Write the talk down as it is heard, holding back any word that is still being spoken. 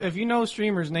If you know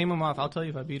streamers, name them off. I'll tell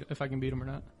you if I can beat them or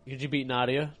not. Could you beat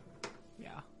Nadia? Yeah.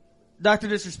 Dr.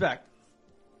 Disrespect.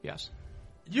 Yes.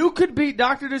 You could beat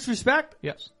Dr. Disrespect?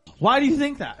 Yes. Why do you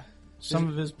think that? Some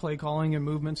of his play calling and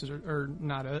movements are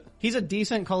not it. He's a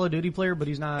decent Call of Duty player, but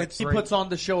he's not. He puts on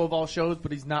the show of all shows,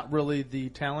 but he's not really the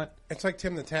talent. It's like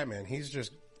Tim the Tap Man. He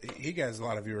gets a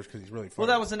lot of viewers because he's really fun. Well,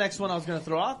 that was the next one I was going to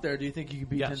throw out there. Do you think you could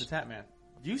beat Yes. Tim the Tap Man?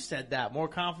 You said that more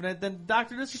confident than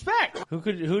Dr. Disrespect. Who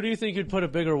do you think you'd put a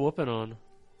bigger whooping on?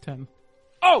 Tim.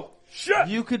 Oh shit!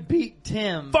 You could beat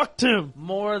Tim. Fuck Tim.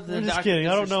 More than I'm just Dr. kidding.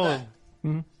 I don't know Disrespect.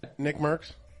 him. Nick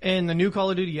Merckx. In the new Call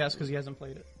of Duty, yes, because he hasn't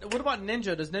played it. What about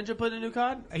Ninja? Does Ninja play the new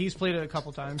COD? He's played it a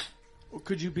couple times.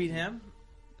 Could you beat him?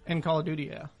 In Call of Duty,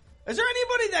 yeah. Is there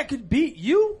anybody that could beat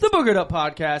you? The Boogered Up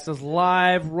Podcast is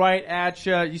live right at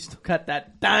you. You still cut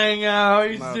that dang out.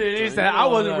 He said, I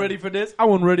wasn't ready for this. I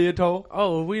wasn't ready at all.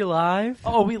 Oh, are we live?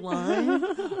 Oh, we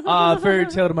live? Fairy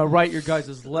Tale to my right, your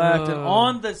guys' left. And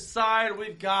on the side,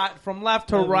 we've got from left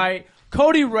to right,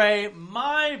 Cody Ray,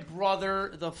 my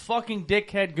brother, the fucking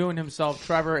dickhead goon himself,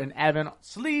 Trevor, and Evan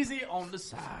Sleazy on the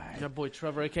side. Your boy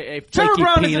Trevor, a.k.a. Trevor Flaky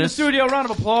Brown Penis. is in the studio. Round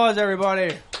of applause,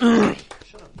 everybody.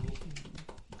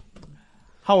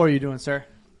 How are you doing, sir?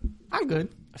 I'm good.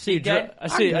 I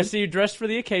see you dressed for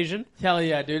the occasion. Hell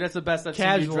yeah, dude. That's the best I've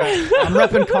Casual. seen you dress. I'm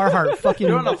repping Carhartt. Fucking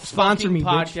You're on a sponsor fucking me, bitch.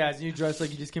 podcast and you dress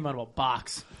like you just came out of a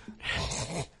box.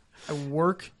 I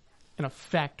work in a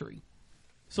factory.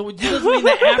 So it doesn't mean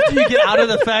that after you get out of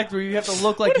the factory, you have to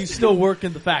look like you still work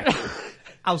in the factory.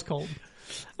 I was cold.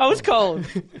 I was cold.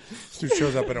 This dude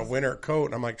shows up in a winter coat,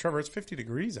 and I'm like, Trevor, it's 50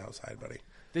 degrees outside, buddy.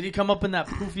 Did he come up in that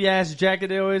poofy ass jacket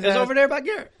they always It's have? over there by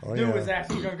Garrett. Oh, Dude yeah. was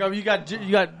actually gonna go. You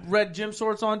got red gym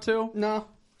shorts on too? No.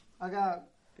 I got...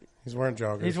 He's wearing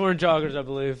joggers. He's wearing joggers, I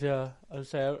believe. Yeah, I would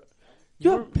say.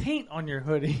 You have paint on your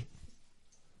hoodie.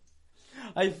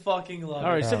 I fucking love it.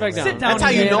 All right, sit back down. Sit down. That's how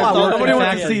you man. know I work in Nobody a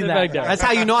wants to factory. see Sit that. back down. That's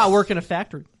how you know I work in a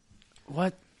factory.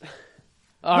 What?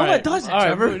 No, it doesn't,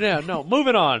 Trevor. Yeah, no.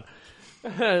 Moving on.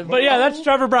 But yeah, that's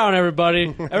Trevor Brown,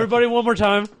 everybody. Everybody, one more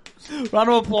time, Round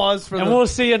of applause for and the. we'll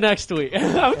see you next week.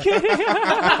 I'm kidding.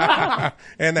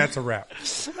 And that's a wrap.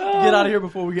 Get out of here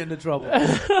before we get into trouble.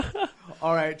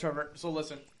 All right, Trevor. So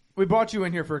listen, we brought you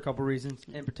in here for a couple reasons.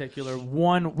 In particular,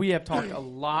 one, we have talked a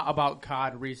lot about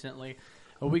COD recently,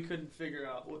 but we couldn't figure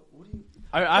out what do you.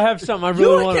 I have something I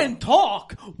really You want. can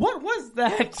talk. What was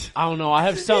that? I don't know. I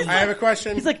have something. I have a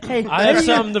question. He's like, hey, I have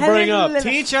something to bring up.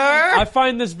 Teacher! I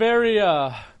find this very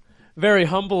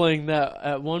humbling that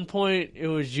at one point it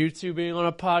was you two being on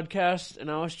a podcast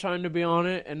and I was trying to be on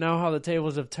it, and now how the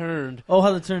tables have turned. Oh,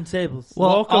 how the turntables. Well,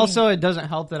 Welcome. also, it doesn't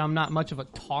help that I'm not much of a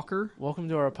talker. Welcome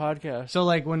to our podcast. So,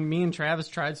 like, when me and Travis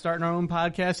tried starting our own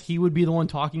podcast, he would be the one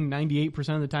talking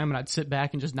 98% of the time, and I'd sit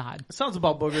back and just nod. Sounds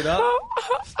about boogered up.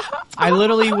 I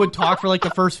literally would talk for, like, the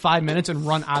first 5 minutes and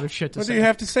run out of shit to What say. do you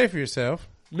have to say for yourself?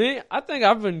 Me, I think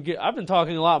I've been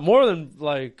talking a lot more than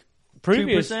like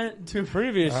previous 2%?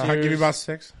 previous I'll years. give you about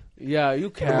 6. Yeah, you A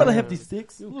can. little hefty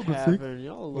six. You Kevin,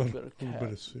 y'all a little bit of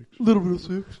cat. 6. Little bit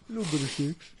of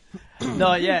six.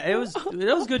 No, yeah, it was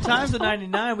good times in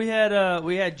 '99. We had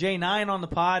J9 on the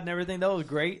pod and everything. That was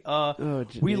great.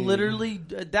 We literally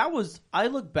I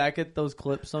look back at those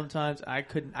clips sometimes. I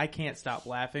can't stop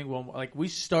laughing when like we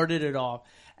started it off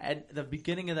at the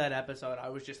beginning of that episode. I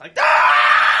was just like,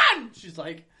 ah! She's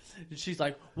like,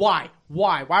 why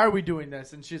are we doing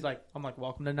this? And she's like, I'm like,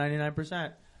 welcome to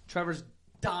 99%. Trevor's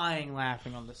dying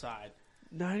laughing on the side.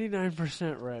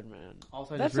 99% red, man.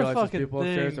 Also, I That's just realized a there's fucking people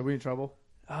upstairs. thing. Are we in trouble?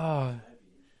 Oh,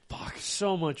 fuck,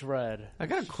 so much red. I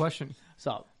got a question.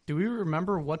 So, Do we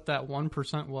remember what that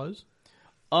 1% was?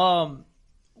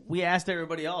 we asked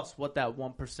everybody else what that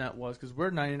 1% was because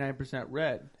we're 99%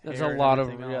 red. That's hair a and lot of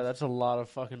everything yeah. else. That's a lot of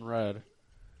fucking red.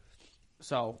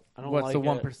 So, I don't what's the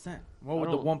like it. 1%? What would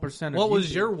I the don't- 1%? What of was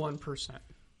you your be? 1%?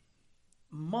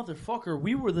 Motherfucker?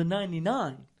 We were the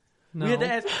 99. No. We had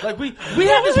to ask. Like we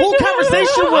had this whole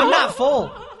conversation with. I'm not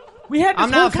full. We had this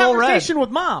I'm whole not full red. conversation with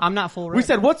mom. I'm not full red. We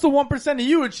said, "What's the 1% of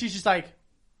you?" And she's just like,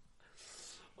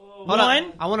 Hold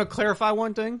on. I want to clarify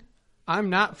one thing. I'm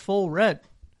not full red.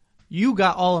 You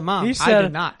got all of mom. He said, I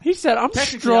did not. He said, "I'm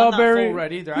Technically, strawberry." I'm not full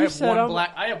red either. He said,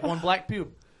 I have one black pube.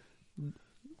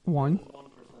 One.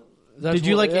 That's Did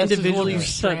you, like, that's his individually 1%,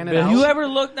 strand it bitch. out? You ever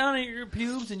look down at your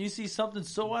pubes and you see something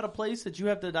so out of place that you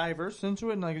have to diverse into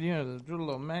it, and like do a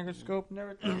little microscope and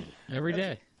everything? Every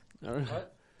day.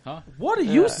 What are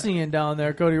you seeing down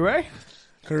there, Cody Ray?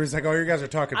 Cody's like, oh, you guys are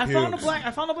talking I pubes.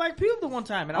 found a black pube the one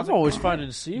time, and I was I'm like, always "Oh,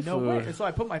 finding seafood. no way. And so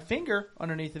I put my finger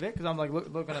underneath of it because I'm like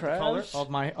looking at the color Crabs? of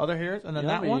my other hairs, and then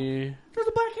that one, Yummy. there's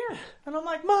a black hair, and I'm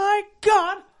like, my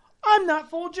God, I'm not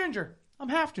full ginger. I'm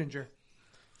half ginger.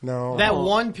 No. That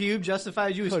one pube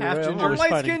justifies you as half ginger. Or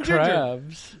light-skinned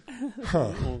crabs.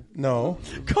 Huh. No.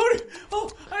 Cody. Oh,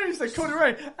 I didn't say Cody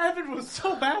right. Evan was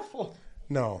so baffled.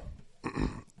 No.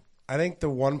 I think the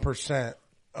 1%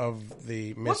 of the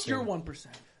missing. What's your 1%?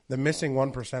 The missing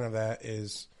 1% of that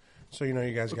is, so you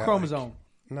guys got chromosome.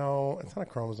 No, it's not a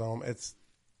chromosome. It's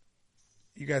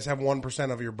you guys have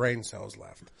 1% of your brain cells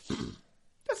left.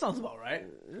 That sounds about right.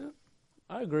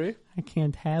 I agree. I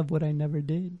can't have what I never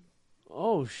did.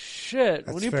 Oh shit!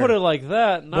 That's when you fair. put it like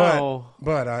that, no.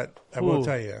 But I will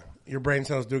tell you, your brain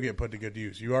cells do get put to good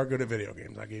use. You are good at video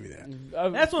games. I'll give you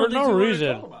that. That's for one of the things no we wanted to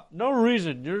reason. talk about. No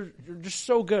reason. You're just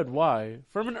so good. Why?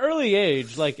 From an early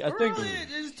age, like I think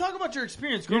Just talk about your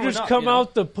experience. you growing just up, come know?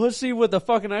 out the pussy with a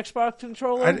fucking Xbox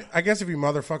controller. I guess if you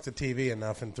motherfuck the TV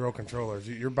enough and throw controllers,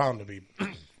 you're bound to be.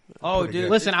 Oh, pretty dude.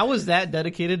 good. Listen, I was that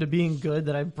dedicated to being good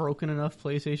that I've broken enough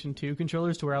PlayStation 2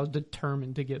 controllers to where I was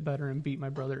determined to get better and beat my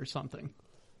brother or something.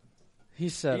 He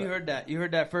said, You heard that. You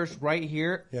heard that first right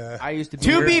here. Yeah. I used to be.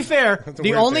 To be fair, That's a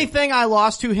the weird only thing. thing I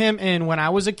lost to him in when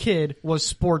I was a kid was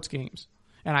sports games.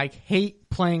 And I hate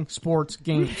playing sports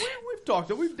games.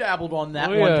 We've dabbled on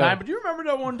that Oh, one yeah. time. But do you remember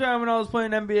that one time when I was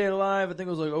playing NBA Live? I think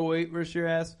it was like 08 versus your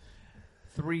ass.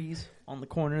 Threes on the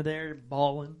corner there,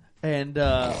 balling. And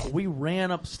we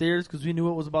ran upstairs because we knew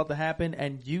what was about to happen.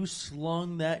 And you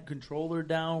slung that controller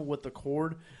down with the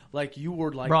cord like you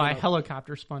were like. Bro, I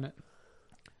helicopter spun it.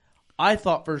 I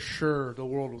thought for sure the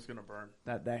world was going to burn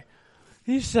that day.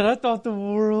 he said, I thought the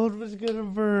world was gonna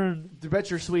burn. To bet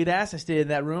your sweet ass, I stayed in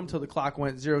that room till the clock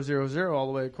went 000 all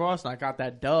the way across, and I got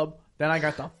that dub. Then I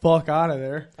got the fuck out of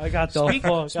there. I got the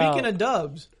fuck Speaking out. of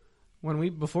dubs,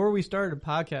 before we started a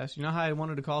podcast, you know how I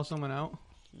wanted to call someone out?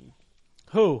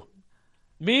 Who?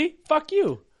 Me? Fuck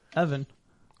you. Evan.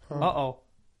 Uh-oh.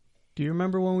 Do you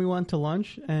remember when we went to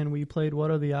lunch and we played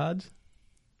What Are the Odds?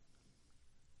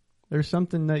 There's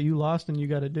something that you lost and you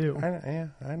got to do.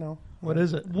 I know. What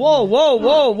is it? Whoa! What?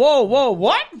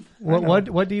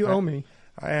 What do you owe me?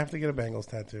 I have to get a Bengals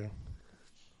tattoo.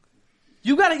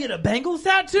 You got to get a Bengals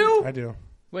tattoo? I do.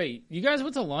 Wait, you guys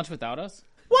went to lunch without us?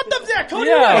 What the fuck? Cody?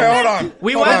 Yeah. Wait, hold on.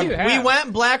 We Hold went. on. you We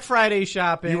went Black Friday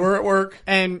shopping. You were at work.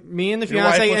 and me and the Your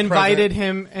wife fiance was invited present.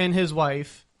 him and his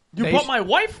wife. You They brought sh- my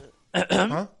wife?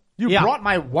 Huh? You Yeah. brought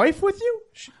my wife with you?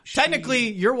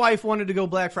 Technically, your wife wanted to go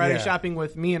Black Friday Yeah. shopping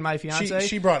with me and my fiance.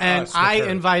 She brought and us with I her.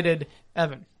 invited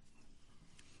Evan.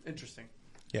 Interesting.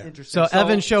 Yeah. Interesting. So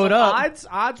Evan showed up.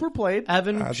 Odds were played.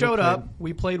 Evan Odds showed were up. played.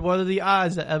 We played What Are the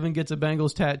Odds that Evan gets a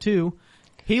Bengals tattoo.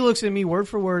 He looks at me word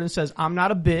for word and says, "I'm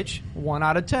not a bitch." 1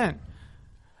 out of 10.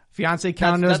 Fiance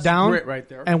counted us That's down, grit right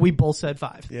there. and we both said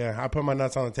 5. Yeah, I put my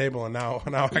nuts on the table, and now I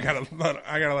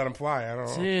gotta let them fly. I don't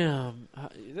know. Damn.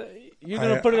 You're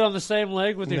gonna put it on the same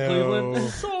leg with your Cleveland?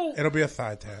 So, It'll be a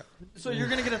thigh tat. so you're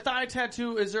gonna get a thigh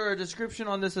tattoo. Is there a description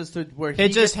on this as to where It he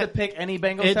just gets to pick any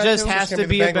Bengals It tattoo? just has gonna to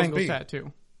be be the a Bengals Bengals beat.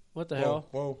 tattoo. What the Whoa, hell?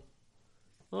 whoa.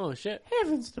 Oh shit.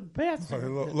 Heavens to bats.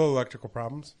 Little electrical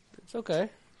problems. It's okay.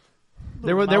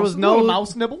 There was Little no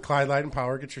mouse nibble. Clyde Light and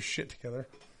Power, get your shit together.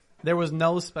 There was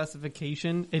no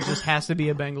specification. It just has to be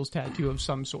a Bengals tattoo of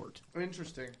some sort.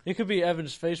 Interesting. It could be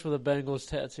Evan's face with a Bengals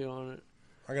tattoo on it.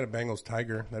 I got a Bengals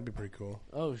tiger. That'd be pretty cool.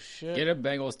 Oh shit. Get a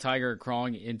Bengals tiger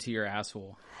crawling into your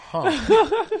asshole.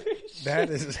 That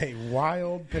is a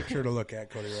wild picture to look at,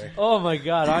 Cody Ray. Oh my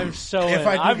god, I'm so If in.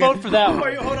 I do I get- vote for that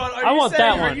Wait, one. hold on. I want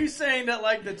that Are one. you saying that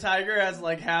like the tiger has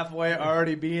like halfway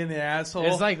already be in the asshole?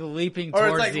 It's like leaping or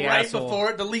towards it's like the right asshole. before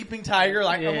it, the leaping tiger.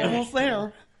 Like I'm Yeah. almost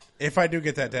there. If I do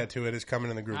get that tattoo, it is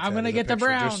coming in the group I'm chat gonna as a get the picture,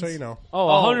 Browns. Just so you know. Oh,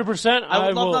 100%. I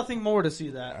would love will. nothing more to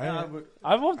see that.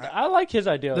 I like his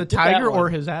idea. The Get that tiger one. or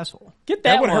his asshole? Get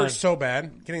That that would one. hurt so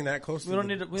bad. Getting that close we to don't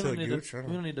the, need to. We to don't the need gooch. to. I We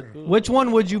don't don't know. need to. Which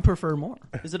one would you prefer more?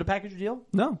 Is it a package deal?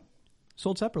 No.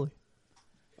 Sold separately.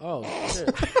 Oh shit.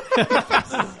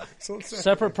 So it's,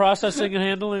 Separate processing and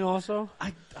handling also.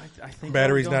 I think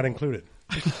batteries I'll go- not included.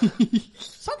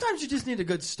 Sometimes you just need a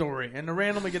good story, and to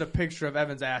randomly get a picture of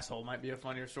Evan's asshole might be a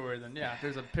funnier story than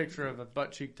there's a picture of a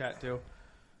butt cheek tattoo.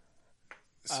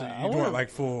 So I you wanna- want like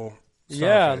full.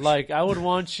 Yeah, starfish. like I would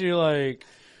want you like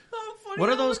What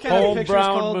are those kind Whole of pictures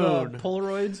brown called? moon.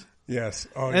 Polaroids? Yes.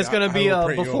 Oh, And it's yeah, going to I be will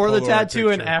print you a before the Polaroid tattoo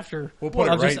and picture. after. We'll put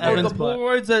it of just right there. Evan's The butt.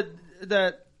 Polaroids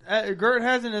that Gert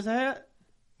has in his hat.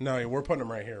 No, we're putting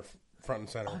them right here, front and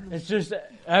center. it's just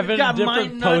Evan Got my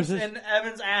different nuts poses. and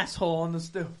Evan's asshole on the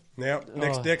stoop. Yep.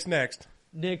 Nick's Oh. dick's next.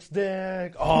 Nick's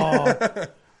dick. Oh,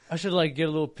 I should like get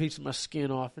a little piece of my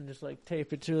skin off and just like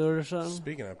tape it to it or something.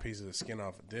 Speaking of pieces of skin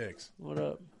off of dicks, What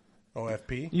up?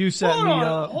 OFP. You set Hold me on,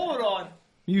 up. hold on.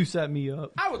 You set me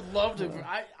up. I would love to.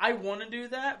 I want to do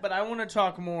that, but I want to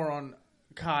talk more on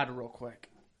COD real quick.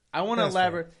 I want to That's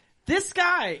elaborate. This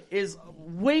guy is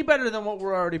way better than what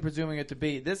we're already presuming it to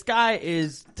be. This guy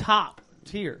is top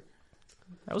tier.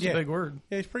 That was a big word.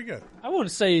 Yeah, he's pretty good. I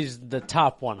wouldn't say he's the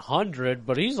top 100,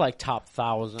 but he's like top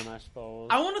 1,000, I suppose.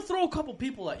 I want to throw a couple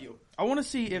people at you. I want to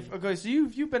see if so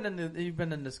you've been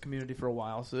in this community for a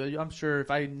while, so I'm sure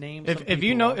if I name if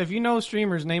you know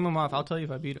streamers, name them off. I'll tell you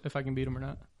if I can beat them or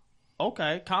not.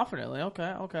 Okay, confidently.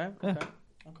 Okay.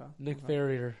 Nick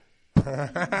Ferrier.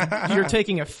 You're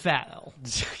taking a fat L.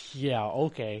 Yeah,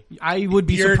 okay. I would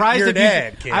be surprised you're if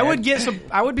dead, you. kid.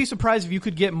 I would be surprised if you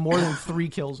could get more than 3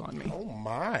 kills on me. Oh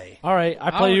my! All right,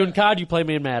 I play you in COD. You play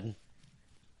me in Madden.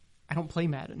 I don't play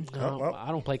Madden. No, well. I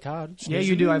don't play COD. Yeah,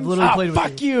 you do. I've literally played with you.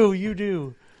 Fuck you. You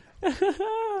do.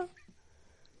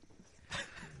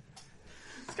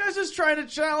 This guy's just trying to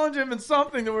challenge him in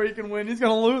something to where he can win. He's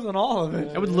going to lose on all of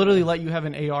it. I would literally let you have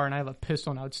an AR and I have a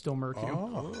pistol and I would still murk you.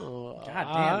 God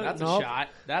damn, that's nope. a shot.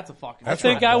 That's a fucking That's shot.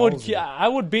 I think I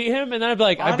would beat him, and then I'd be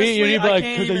like, I beat you, and you'd be like,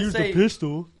 because I used a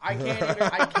pistol. I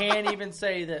can't even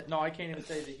say that. No, I can't even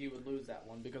say that he would lose that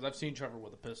one because I've seen Trevor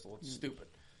with a pistol. It's stupid.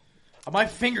 My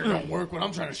finger don't work when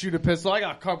I'm trying to shoot a pistol. I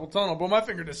got carpal tunnel, but my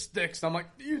finger just sticks. I'm like,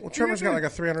 Well, Trevor's got like a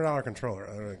 $300 controller.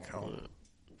 That doesn't count.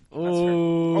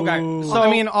 Ooh. Okay, So I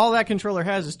mean, all that controller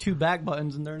has is 2 back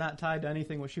buttons, and they're not tied to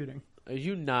anything with shooting. Are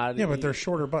you not? Yeah, but they're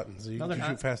shorter buttons. You No, can they're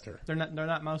shoot not. faster. They're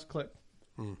not mouse click.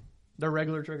 They're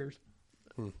regular triggers.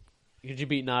 Could you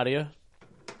beat Nadia?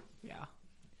 Yeah.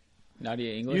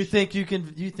 Nadia English. you think you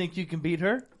can beat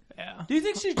her? Yeah. Do you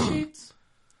think she cheats?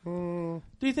 Do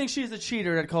you think she's a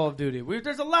cheater at Call of Duty?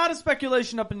 There's a lot of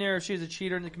speculation up in the air if she's a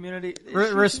cheater in the community.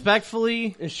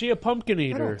 Respectfully, Is she a pumpkin I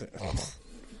eater? don't thi-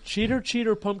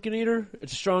 Cheater, pumpkin eater?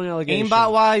 It's a strong allegation.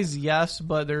 aimbot wise, yes,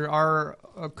 but there are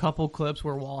a couple clips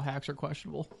where wall hacks are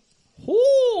questionable.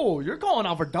 Oh, you're calling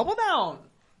out for double down.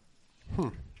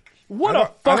 What I a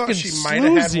thought- I thought fucking she might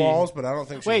have had sloozy. walls, but I don't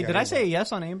think. Wait, did I say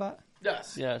yes on aimbot?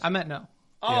 Yes. Yes. I meant no.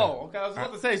 Oh, okay. I was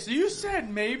about to say. So you said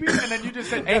maybe, and then you just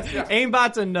said yes. yes.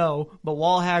 Aimbot's a no, but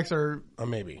wall hacks are a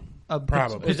maybe? a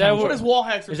Probably. Is that What is wall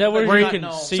hacks? Is that where Like, you not can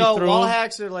know. see so through? wall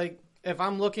hacks are like if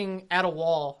I'm looking at a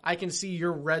wall, I can see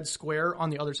your red square on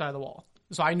the other side of the wall,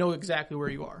 so I know exactly where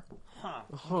you are.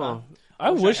 Huh.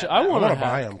 I wish I I want want to to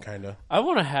buy hack. them, kind of. I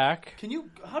want to hack. Can you?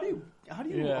 How do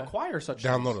you Yeah. acquire such?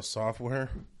 Download a things? software.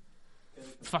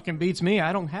 Fucking beats me.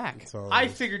 I don't hack. So I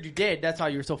figured you did. That's how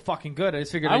you're so fucking good. I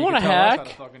just figured I you wanna could tell us hack. how to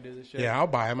fucking do this shit. yeah, I'll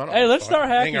buy them. Hey, let's start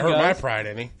hacking, Ain't gonna hurt my guys. pride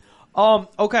any.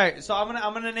 Okay, so I'm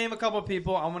gonna name a couple of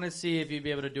people. I'm gonna see if you'd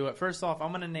be able to do it. First off,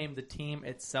 I'm gonna name the team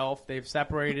itself. They've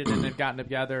separated and they've gotten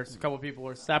together. So a couple of people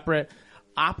are separate.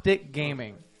 Optic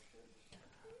Gaming.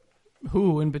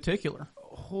 Who in particular?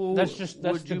 Who That's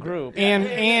would the you- group.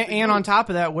 And on top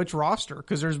of that, which roster?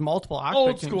 Because there's multiple Octic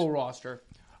Old teams. school roster.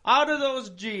 Out of those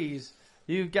G's,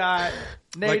 you got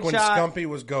Nate Like when Shot. Scumpy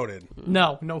was goaded.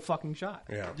 No fucking shot.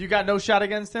 Yeah. You got no shot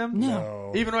against him.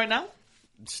 No. Even right now.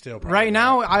 Still probably Right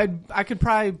not. now, I could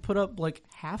probably put up like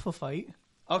half a fight.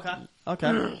 Okay.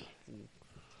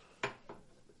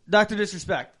 Dr.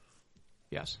 Disrespect.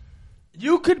 Yes.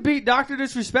 You could beat Dr.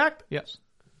 Disrespect. Yes.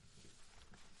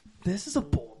 This is a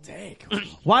bold take.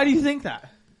 Why do you think that?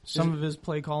 Some of his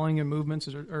play calling and movements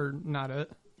are not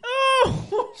it.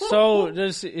 So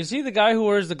is he the guy who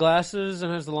wears the glasses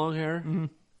and has the long hair? Mm-hmm.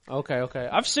 Okay.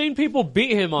 I've seen people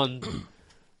beat him on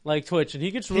like Twitch, and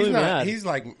he gets really He's not. mad. He's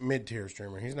like mid-tier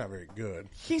streamer. He's not very good.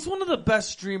 He's one of the best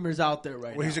streamers out there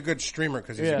right Well, now. he's a good streamer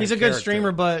because Yeah. He's a good character.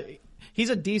 streamer, but he's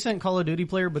a decent Call of Duty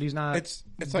player. But he's not. It's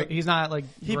like he's not like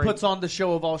He great. puts on the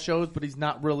show of all shows, but he's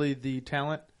not really the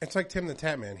talent. it's like Tim the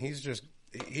Tap Man. He's just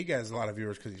he gets a lot of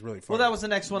viewers because he's really fun. Well, that was the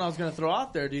next one I was going to throw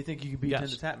out there. Do you think you could beat Yes. Tim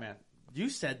the Tap Man? You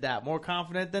said that more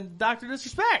confident than Dr.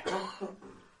 Disrespect.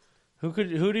 Who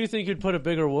do you think you'd put a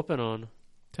bigger whooping on?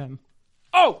 Tim.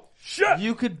 Oh shit!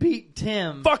 You could beat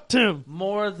Tim Fuck Tim.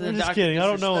 more than I'm just Dr. kidding. I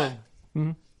don't know Disrespect.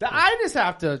 him. I just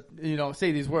have to,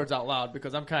 say these words out loud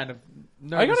because I'm kind of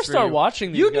nervous I gotta for start you.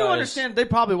 watching these You do guys. understand they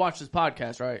probably watch this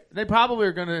podcast, right? They probably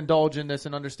are going to indulge in this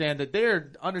and understand that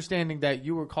they're understanding that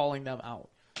you were calling them out.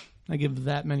 I give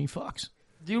that many fucks.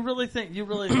 Do you really think that?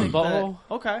 Butthole.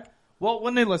 Okay. Well,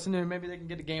 when they listen to it, maybe they can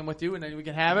get a game with you and then we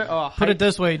can have it. Put it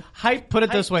this way. Put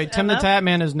it this way. Tim the Tap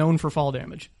Man is known for fall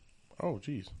damage. Oh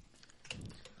jeez.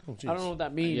 Oh jeez. I don't know what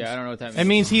that means. Yeah, I don't know what that It means.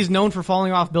 means he's known for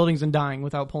falling off buildings and dying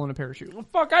without pulling a parachute.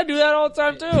 Fuck, I do that all the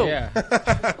time too. Yeah.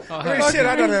 Hey, shit,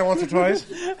 I've done that once or twice.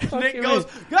 Nick goes,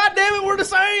 God damn it, we're the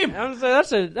same. I'm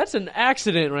saying that's an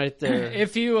accident right there.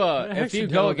 If you go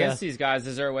Accidental against death. these guys,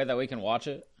 is there a way that we can watch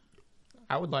it?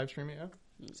 I would live stream it.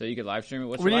 Yeah. So you could live stream it?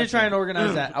 What's We your need live to try and stream?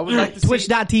 organize that. I would like to see.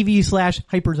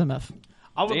 Twitch.tv/HypersMF.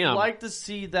 I would Damn. like to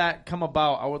see that come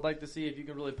about. I would like to see if you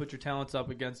can really put your talents up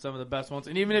against some of the best ones.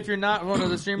 And even if you're not one of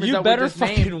the streamers You that better we just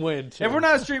fucking named, win. Too. if we're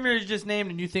not a streamer you just named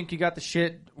and you think you got the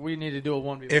shit, we need to do a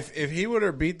 1v1. If he would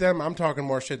have beat them, I'm talking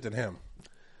more shit than him.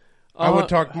 I would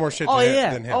talk more shit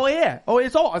than him. Oh yeah. Oh,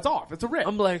 it's off. It's a rip.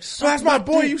 I'm like, So that's my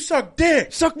boy. You suck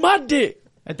dick. suck my dick.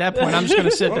 At that point, I'm just going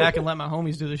to sit back and let my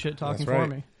homies do the shit talking That's right.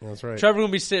 for me. That's right. Trevor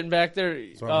gonna be sitting back there.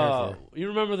 what I'm here You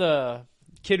remember the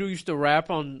kid who used to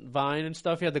rap on Vine and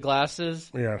stuff? He had the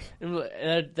glasses. Yes.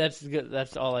 And that's good.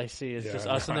 That's all I see is just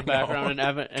us in the I background know. and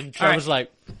Evan and Trevor's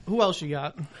like, Who else you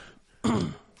got?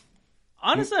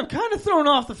 Honestly, I'm kind of thrown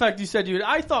off the fact you said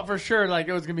I thought for sure like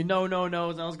it was gonna be no, and I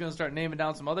was gonna start naming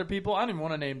down some other people. I don't even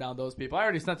want to name down those people. I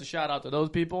already sent a shout out to those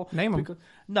people. Name 'em.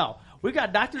 No, we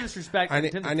got Dr. Disrespect. I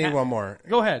need one more.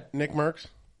 Go ahead. Nick Merckx.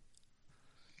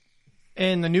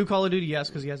 In the new Call of Duty, yes,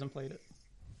 because he hasn't played it.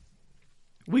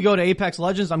 We go to Apex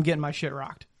Legends, I'm getting my shit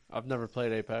rocked. I've never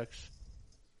played Apex.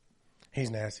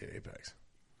 He's nasty at Apex.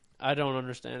 I don't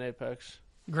understand Apex.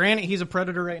 Granted, he's a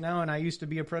Predator right now, and I used to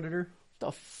be a Predator.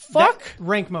 The fuck? That,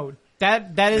 rank mode.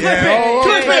 That is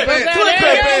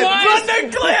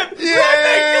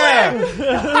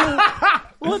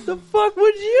What the fuck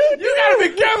would you do? You gotta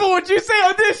be careful what you say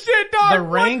on this shit, dog. the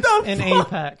ranks in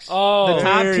Apex. Oh. The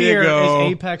top There you tier go.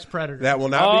 is Apex Predator. That will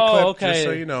not be Oh, clipped, just okay.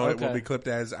 so you know. It will Okay. be clipped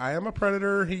as, I am a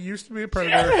predator. He used to be a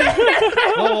predator.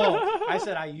 Whoa, I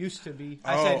said I used to be.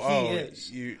 I said he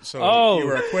is. You Oh.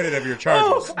 were acquitted of your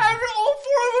charges. After all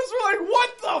four of us were like,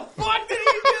 what the fuck did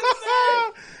he just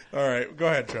say? All right, go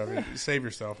ahead, Trevor. Save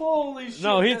yourself. Holy shit.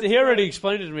 No, he that's already right.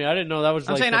 explained it to me. I didn't know that was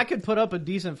I'm like saying the- I could put up a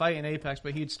decent fight in Apex,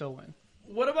 but he'd still win.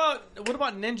 What about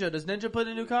Ninja? Does Ninja play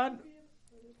the new COD?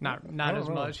 Not as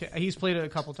know. much. He's played it a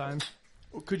couple times.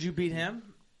 Could you beat him?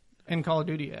 In Call of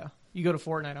Duty, yeah. You go to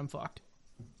Fortnite, I'm fucked.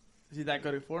 Is he that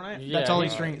good at Fortnite? Yeah, That's all he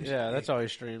streams. Yeah, that's all he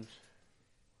streams.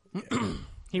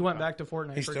 He went back to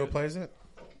Fortnite. He for still good. plays it?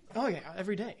 Oh, yeah,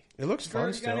 every day. It looks fun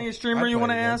You still. got any streamer I'd you play want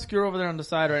to it again. ask? You're over there on the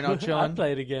side right now I'd chilling.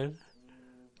 play it again.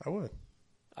 I would.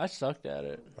 I sucked at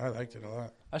it. I liked it a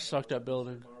lot. I sucked at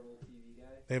building.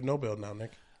 They have no build now,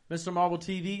 Nick. Mr. Marble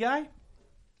TV guy?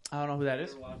 I don't know who that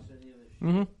is.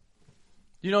 Mm-hmm.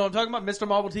 You know what I'm talking about? Mr.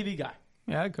 Marble TV guy.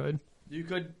 Yeah, I could. You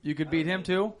could beat him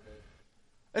too?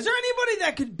 Is there anybody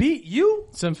that could beat you?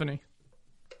 Symphony.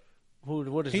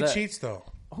 What is He that? cheats, though.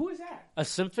 Who is that? A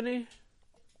symphony?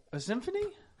 A symphony?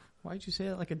 Why'd you say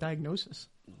that like a diagnosis?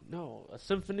 No, a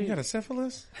symphony. You got a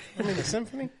syphilis? I mean, a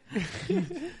symphony?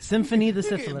 Symphony the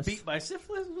Getting syphilis. beat by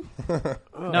syphilis?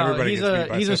 No, Everybody he's gets beat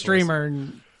by a syphilis. streamer,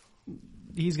 and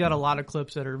he's got a lot of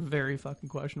clips that are very fucking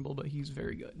questionable, but he's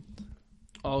very good.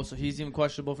 Oh, so he's even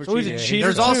questionable for So he's cheating. a cheater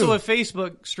There's too. also a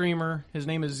Facebook streamer. His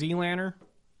name is Zlander.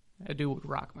 That dude would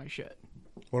rock my shit.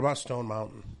 What about Stone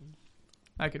Mountain?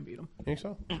 I could beat him. Think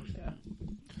so? Who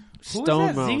Stone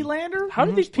is that? Mountain. Zlander? How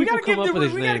do these We people gotta come give up the with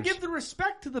these we gotta names? give the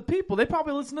respect to the people. They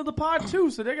probably listen to the pod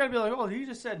too, so they gotta be like, "Oh, he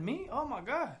just said me. Oh my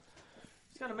god."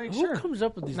 Just gotta make Who sure. comes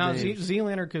up with these Now, names?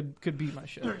 Zlander could beat my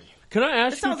shit. Can I It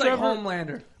ask you, sounds like Trevor?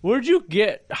 Homelander. Where'd you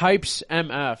get Hypes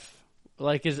MF?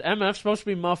 Like, is MF supposed to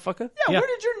be motherfucker? Yeah, Yeah. where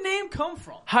did your name come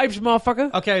from? Hypes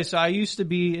motherfucker? Okay, so I used to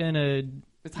be in a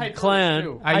It's Hypers, Clan.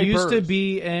 too. I used to Hypers.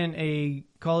 be in a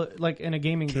in a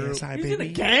gaming group. KSI, He's in a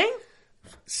baby. gang?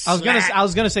 I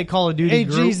was gonna say Call of Duty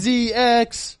group,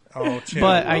 AGZX. Oh, chill.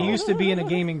 but I used to be in a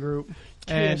gaming group,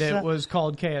 and KSI. it was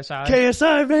called KSI.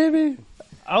 KSI, baby.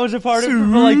 I was a part of it for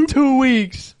like 2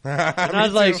 weeks. And I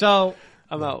was like, so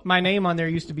I'm out. my name on there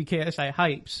used to be KSI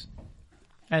Hypes,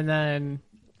 and then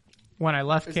when I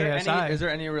left Is KSI, there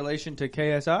any relation to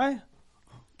KSI?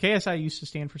 KSI used to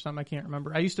stand for something I can't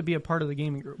remember. I used to be a part of the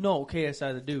gaming group. No,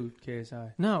 KSI the dude.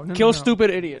 KSI. No, Kill no. stupid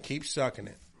idiot. Keep sucking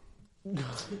it.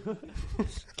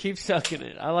 Keep sucking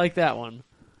it. I like that one.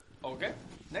 Okay.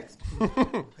 Next.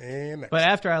 And next. But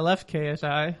after I left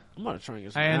KSI, I'm gonna try and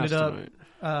get some I ended ass up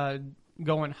tonight.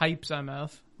 going Hypes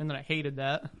MF, and then I hated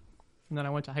that, and then I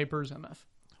went to Hypers MF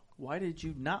Why did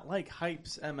you not like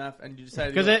Hypes MF and you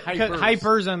decided to because go Hypers?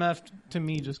 Hypers MF to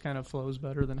me just kind of flows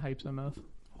better than Hypes MF.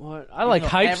 What? I like know,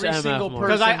 Hypes every MF single more.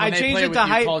 person- Because I when they changed play it with to you,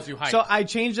 hype. calls you Hypes. So I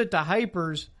changed it to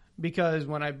Hypers because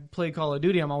when I play Call of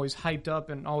Duty, I'm always hyped up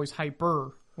and always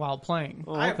hyper while playing.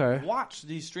 Oh, okay. I've watched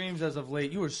these streams as of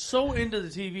late. You are so into the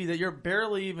TV that you're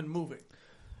barely even moving.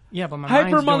 Yeah, but my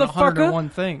Hyper mind's doing motherfucker. 101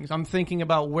 things. I'm thinking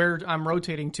about where I'm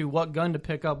rotating to, what gun to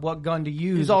pick up, what gun to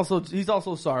use. He's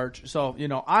also Sarge. So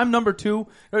I'm number 2.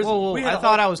 Whoa, we had I a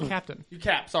thought whole- I was captain. You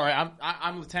cap. Sorry,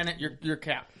 I'm lieutenant. You're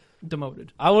cap. Demoted.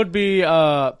 I would be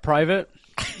private.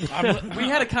 We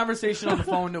had a conversation on the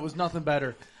phone that was nothing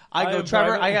better. I I go, am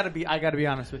Trevor. private. I gotta be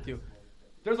honest with you.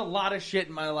 There's a lot of shit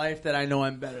in my life that I know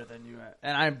I'm better than you at,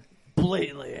 and I'm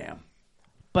blatantly am.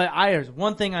 But there's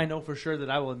one thing I know for sure that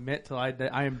I will admit till I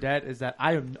am dead is that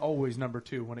I am always number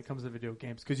 2 when it comes to video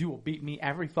games because you will beat me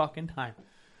every fucking time.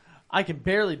 I can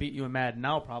barely beat you in Madden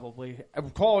now, probably.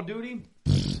 Call of Duty,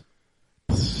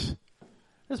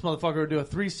 this motherfucker would do a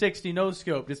 360 no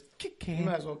scope. Just kick You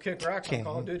might as well kick rocks on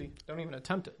Call of Duty. Don't even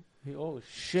attempt it. Oh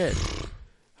shit!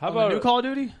 How On about the new Call of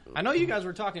Duty? I know you guys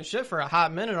were talking shit for a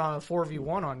hot minute on a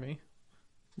 4v1 on me.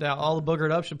 That all the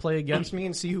boogered up should play against me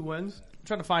and see who wins. I'm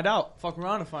trying to find out. Fuck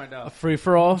around and find out. a free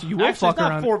for all? You will Actually, fuck it's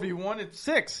not around. 4v1. It's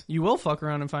 6. You will fuck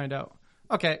around and find out.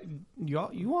 Okay, you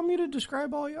want me to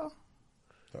describe all y'all?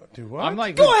 Do what? I'm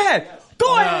like, Go ahead.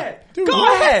 Go ahead.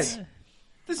 Go ahead.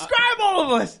 Describe all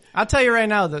of us. I'll tell you right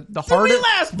now, the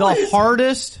last, please.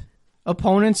 hardest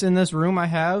opponents in this room I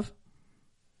have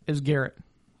is Garrett.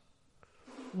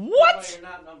 What? You're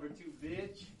not number 2,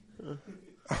 bitch.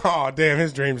 Oh, damn,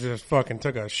 his dreams just fucking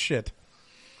took a shit.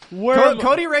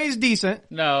 Cody Ray's decent.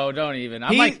 no, don't even.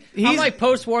 I'm He's- like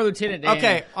post-war Lieutenant Dan.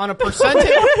 Okay, on a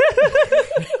percentage.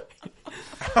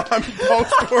 I'm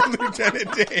post-war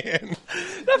Lieutenant Dan.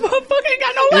 That motherfucker ain't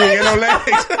got no He legs. ain't got no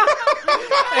legs.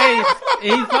 Hey,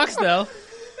 he fucks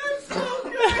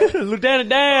though. Lieutenant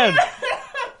Dan.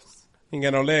 He ain't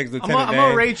got no legs, I'm Lieutenant Dan.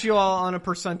 gonna rate you all on a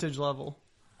percentage level.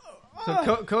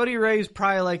 So Cody Ray's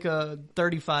probably like a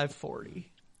 35-40.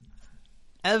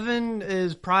 Evan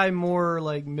is probably more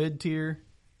like mid-tier.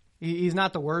 He's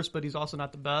not the worst, but he's also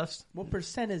not the best. What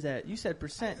percent is that? You said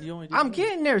percent. You only. Did I'm one.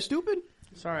 getting there, stupid.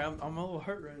 Sorry, I'm a little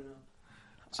hurt right now.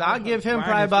 So I'll give him Ryan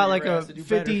probably is about for like your a ass to do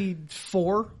better.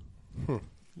 54. Fuck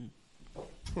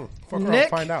around, Nick?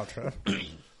 find out, Trev.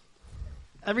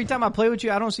 Every time I play with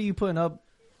you, I don't see you putting up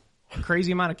a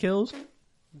crazy amount of kills.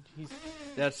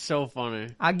 That's so funny.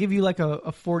 I give you like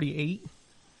a 48.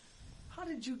 How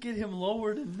did you get him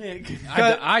lower than Nick?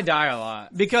 I die a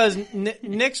lot. Because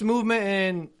Nick's movement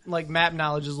and like map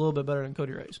knowledge is a little bit better than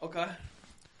Cody Ray's. Okay.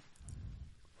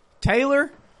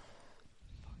 Taylor,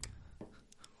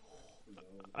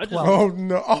 I just, Oh,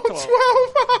 no.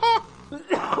 Oh,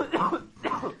 12.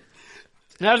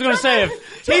 I was gonna say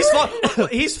if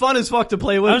he's fun as fuck to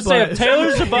play with. I was gonna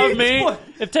say But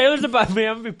if Taylor's above me,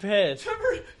 I'm gonna be pissed.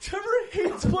 Trevor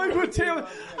hates playing with Taylor.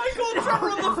 I called Trevor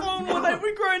on the phone one night.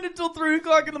 We grinded till 3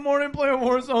 o'clock in the morning playing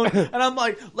Warzone. And I'm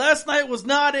like, last night was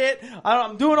not it.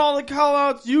 I'm doing all the call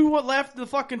outs. You left the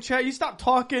fucking chat. You stopped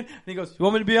talking. And he goes, you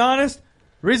want me to be honest?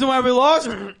 Reason why we lost?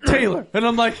 Taylor. And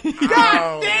I'm like,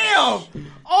 God damn!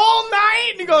 All night?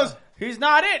 And he goes, he's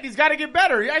not it. He's got to get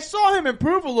better. I saw him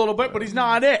improve a little bit, but he's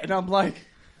not it. And I'm like,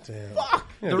 Damn. fuck.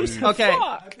 okay,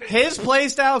 his play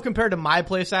style compared to my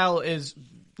play style is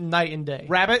night and day.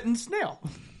 Rabbit and snail.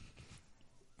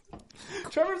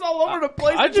 Trevor's all over the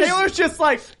place. I And just- Taylor's just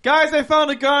like, guys, I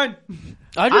found a gun.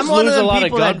 I just I'm one lose of a them lot of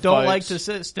people that don't gunfights. like to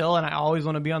sit still, and I always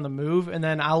want to be on the move. And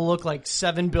then I'll look like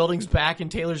 7 buildings back,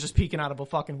 and Taylor's just peeking out of a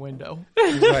fucking window.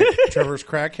 He's like Trevor's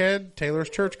crackhead, Taylor's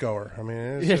churchgoer. I mean,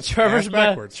 it's Yeah, just Trevor's ass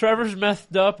backwards. Trevor's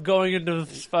messed up going into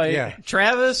this fight. Yeah.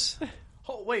 Travis,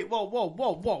 Oh, wait,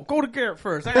 whoa. Go to Garrett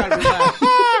first. I gotta relax.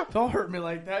 Don't hurt me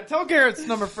like that. Tell Garrett's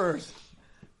number first.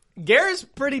 Garrett's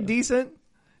pretty decent.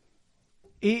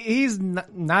 He's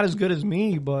not as good as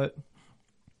me, but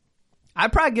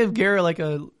I'd probably give Garrett like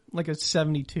a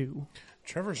 72.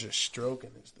 Trevor's just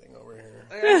stroking this thing over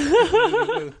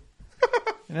here.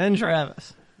 And then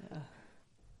Travis.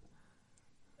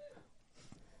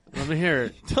 Let me hear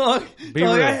it. Doug, Be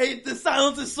Doug, real. I hate the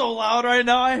silence is so loud right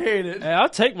now. I hate it. Hey, I'll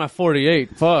take my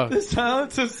 48. Fuck. The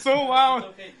silence is so loud.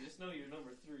 Okay, just know you're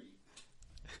number 3.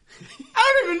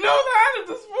 I don't even know that at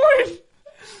this point.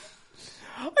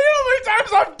 You know how many times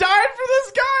I've died for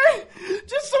this guy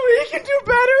just so he can do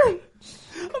better?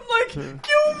 I'm like,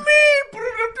 kill me,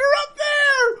 they're up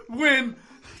there. Win.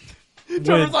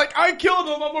 Trevor's like, I killed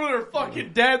him. I'm over there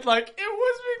fucking dead. Like, it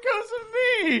was because of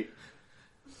me.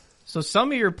 So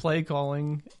some of your play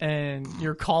calling and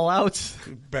your call outs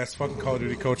Best fucking Call of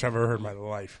Duty coach I've ever heard in my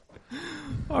life.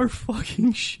 are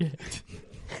fucking shit.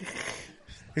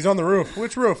 He's on the roof.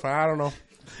 Which roof? I don't know.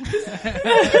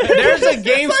 There's a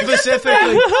game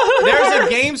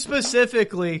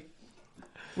specifically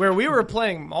where we were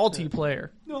playing multiplayer.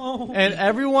 No. And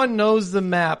everyone knows the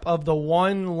map of the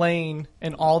one lane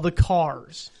and all the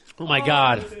cars. Oh my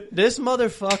god. This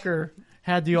motherfucker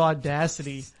had the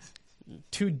audacity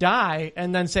to die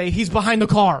and then say he's behind the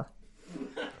car.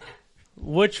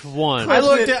 Which one?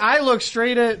 I looked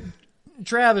straight at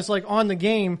Travis like on the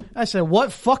game. I said,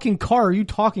 "What fucking car are you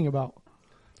talking about?"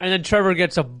 And then Trevor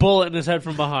gets a bullet in his head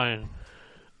from behind.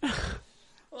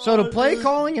 So the play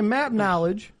calling and map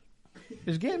knowledge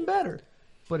is getting better,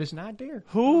 but it's not there.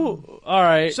 Who? All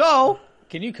right. So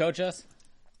Can you coach us?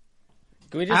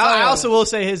 Can we just I also will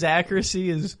say his accuracy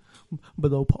is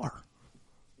below par.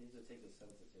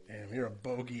 Damn, you're a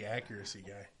bogey accuracy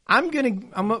guy.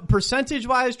 I'm a percentage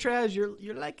wise, Traz.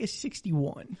 You're like a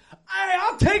 61. Hey,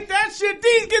 I'll take that shit.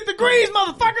 These get the greens,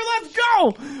 motherfucker. Let's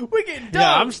go. We get done.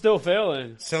 Yeah, I'm still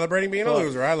failing. Celebrating being a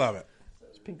loser. I love it.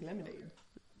 It's pink lemonade.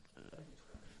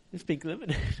 It's pink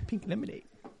lemonade. Pink lemonade.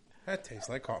 That tastes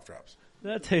like cough drops.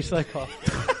 That tastes like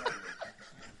coffee.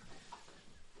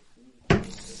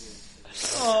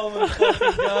 Oh my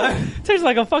fucking god. Tastes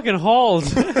like a fucking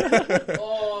Halls.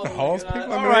 Halls pink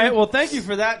lemonade? All right. Well, thank you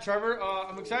for that, Trevor.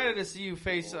 I'm excited to see you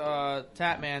face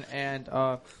Tatman and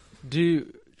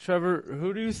Trevor,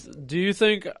 who do you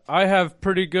think I have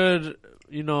pretty good,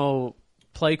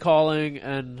 play calling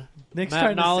and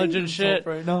map knowledge and shit?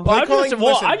 Right now. Well, I just listen,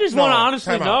 want to no,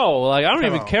 honestly time out. know. Like, I don't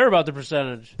Time even out. care about the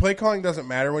percentage. Play calling doesn't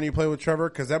matter when you play with Trevor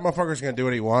because that motherfucker's going to do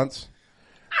what he wants.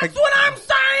 That's what I'm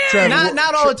saying. Trevor,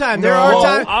 Not all the time. There are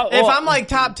times. If I'm like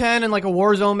top 10 in like a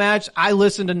Warzone match, I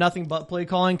listen to nothing but play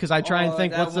calling because I try and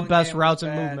think what's the best routes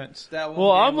and movements.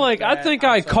 Well, I'm like, I think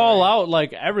I call out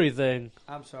like everything.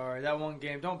 I'm sorry. That one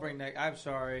game. Don't bring that. I'm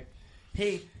sorry.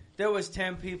 Hey, there was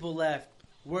 10 people left.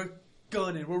 We're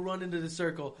gunning. We're running to the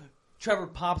circle. Trevor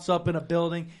pops up in a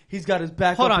building. He's got his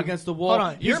back up against the wall. Hold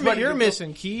on. He's ready You're to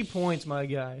missing key points, my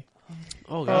guy.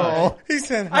 Oh god. Oh, he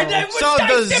said, So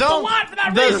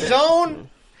the zone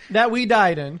that we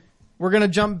died in, we're going to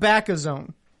jump back a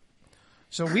zone.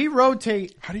 So we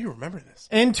rotate how do you remember this?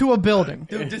 into a building.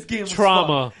 Dude, this game was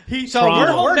Trauma. fun. So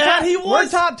Trauma. we're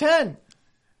top 10.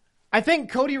 I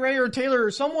think Cody Ray or Taylor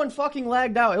or someone fucking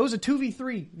lagged out. It was a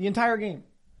 2v3 the entire game.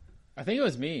 I think it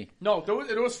was me. No,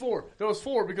 it was 4. There was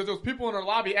 4 because there was people in our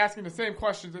lobby asking the same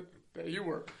questions that you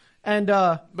were. And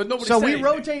But nobody so said we anything.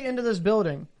 rotate into this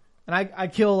building, and I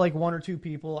kill like 1 or 2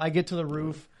 people. I get to the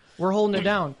roof. We're holding it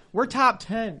down. We're top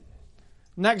 10.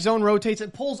 Next zone rotates.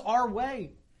 It pulls our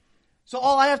way. So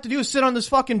all I have to do is sit on this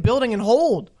fucking building and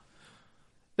hold.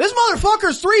 This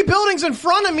motherfucker's 3 buildings in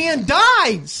front of me and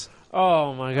dies.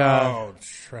 Oh my god. Oh,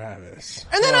 Travis.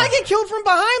 And then I get killed from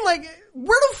behind. Like,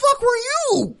 where the fuck were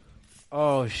you?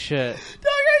 Oh shit.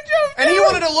 And he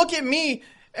wanted to look at me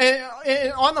and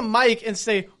on the mic and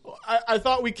say, I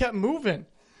thought we kept moving.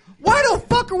 Why the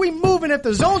fuck are we moving if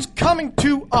the zone's coming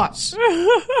to us? Dog,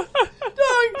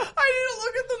 I didn't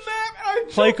look at the map. And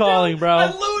I Play jumped calling, out. bro.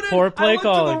 I looted. Poor play I looked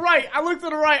calling. to the right. I looked to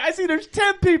the right. I see there's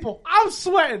 10 people. I'm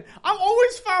sweating. I'm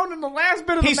always found in the last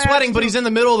bit of the He's match. sweating, but too. he's in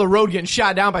the middle of the road getting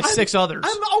shot down by 6 others.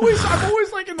 I'm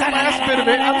always like in the last bit of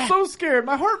it. I'm so scared.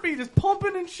 My heartbeat is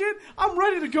pumping and shit. I'm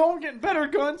ready to go and get better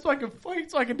guns so I can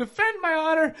fight, so I can defend my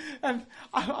honor. And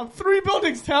I'm 3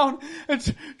 buildings down.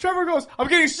 And Trevor goes, I'm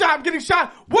getting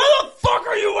shot. Where the fuck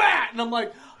are you at? And I'm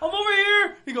like, I'm over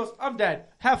here. He goes, I'm dead.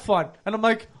 Have fun. And I'm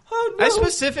like, oh no. I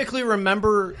specifically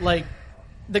remember, like,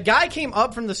 the guy came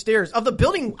up from the stairs of the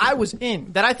building I was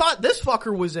in that I thought this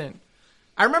fucker was in.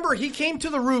 I remember he came to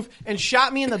the roof and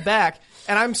shot me in the back,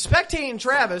 and I'm spectating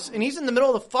Travis, and he's in the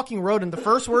middle of the fucking road, and the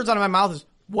first words out of my mouth is,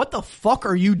 "What the fuck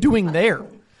are you doing there?"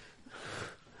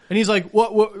 And he's like,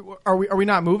 "What are we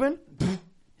not moving?"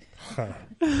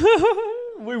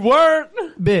 We weren't.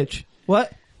 Bitch.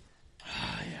 What?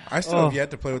 I still have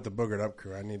yet to play with the boogered up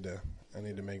crew. I need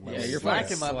to make my. Yeah, you're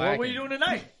slacking, my boy. What are you doing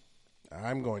tonight?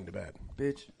 I'm going to bed.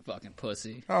 Bitch. Fucking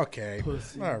pussy. Okay.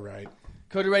 All right.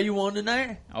 Cody Ray, you won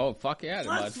tonight? Oh, fuck yeah,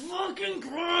 bud. Fucking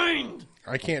grind.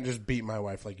 I can't just beat my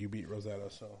wife like you beat Rosetta,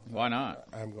 so Why not?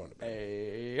 I'm going to bed.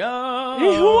 Hey,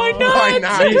 Why not? Why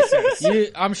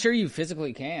not? I'm sure you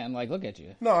physically can. Like, look at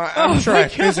you. No, I'm sure I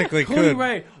physically Cody could.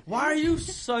 Ray, why are you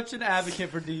such an advocate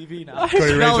for DV now? Cody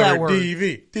Ray's Spell that over word.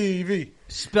 DV.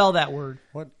 Spell that word.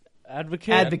 What?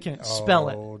 Advocate. Advocate. Spell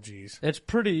it. Oh, jeez. It's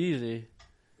pretty easy.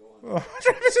 Oh,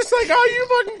 Travis is like, oh,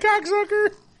 you fucking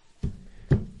cocksucker.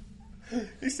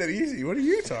 He said easy. What are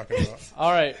you talking about?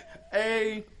 All right.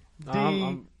 A D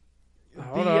Hold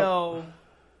B O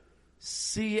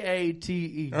C A T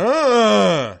E.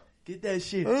 Get that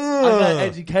shit. I got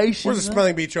education. Where's the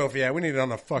spelling bee trophy at? We need it on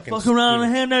the fucking Fuck around screen.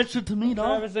 and hand that shit to me,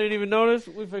 dog. Travis didn't even notice.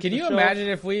 We fixed Can the you show. imagine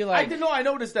if we, I like... didn't know. I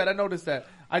noticed that.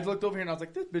 I looked over here and I was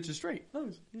like, this bitch is straight.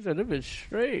 He said, "This bitch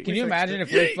straight." Can you imagine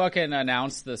if we fucking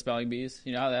announced the spelling bees?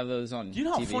 You know how they have those on Do you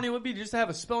know how TV? funny it would be just to have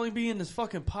a spelling bee in this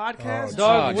fucking podcast? Oh,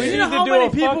 Dog, Oh, we dude. need You know to how do many a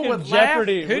people fucking would laugh?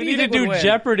 Jeopardy. Who We do you need to think would do win?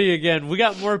 Jeopardy again. We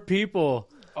got more people.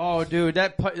 Oh, dude,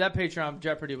 that Patreon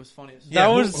Jeopardy was funny as Yeah,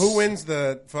 That who- was- who wins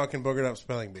the fucking boogered up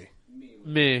spelling bee?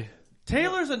 Me.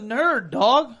 Taylor's a nerd,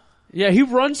 dog. Yeah, he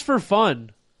runs for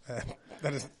fun.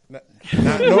 That is no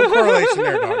correlation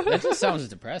there, dog. That just sounds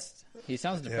depressed. He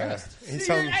sounds Yeah. depressed. He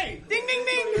sounds, Hey, ding, ding,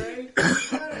 ding.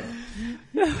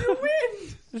 You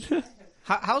win.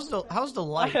 How's the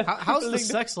life? How's the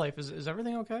sex life? Is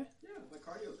everything okay?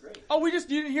 Oh, you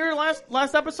didn't hear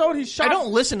last episode? He shot. I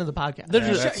don't listen to the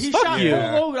podcast. He shot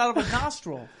full load out of a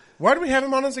nostril. Why do we have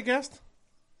him on as a guest?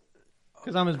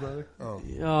 Because I'm his brother. Oh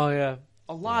yeah.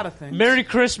 A lot of things. Merry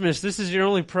Christmas. This is your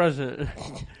only present.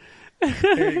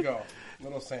 Here you go,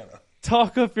 little Santa.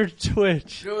 Talk up your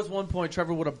Twitch. There was one point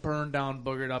Trevor would have burned down,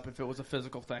 boogered up if it was a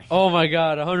physical thing. Oh my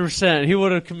God, 100%. He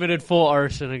would have committed full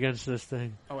arson against this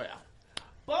thing. Oh yeah.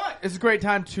 But it's a great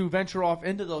time to venture off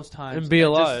into those times and be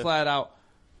alive. Just flat out.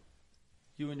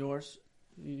 You and yours.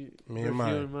 Me and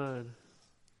mine. You and mine.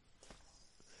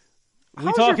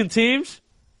 We talking teams?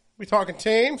 We talking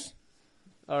teams?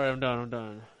 All right, I'm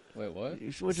done. Wait, what?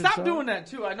 Stop doing that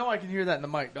too. I know I can hear that in the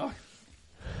mic, dog.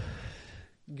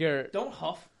 Garrett, don't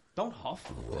huff.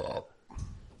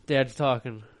 Dad's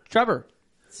talking. Trevor,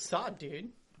 stop, dude.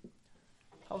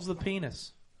 How's the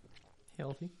penis?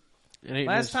 Healthy.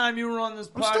 Last time you were on this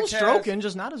podcast, I'm still stroking,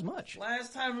 just not as much.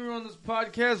 Last time we were on this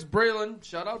podcast, Braylon.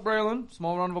 Shout out Braylon.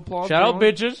 Small round of applause. Shout out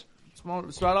bitches.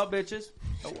 Shout out bitches.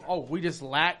 Oh, we just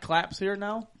claps here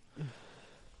now.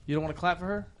 You don't want to clap for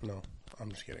her? No, I'm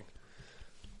just kidding.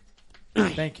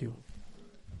 Thank you.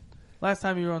 Last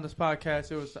time you were on this podcast,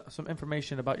 there was some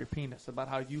information about your penis, about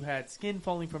how you had skin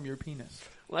falling from your penis.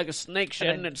 Like a snake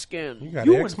shedding its skin.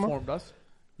 You informed us.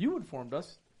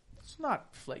 It's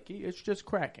not flaky. It's just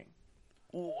cracking.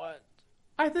 What?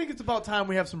 I think it's about time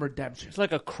we have some redemption. It's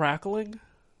like a crackling?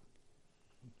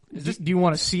 Do you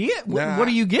want to see it? What are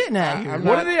you getting at here?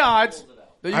 What are the odds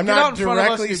that you I'm get not out in front of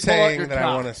us and directly you pull out saying your that I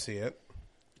cock? want to see it.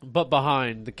 But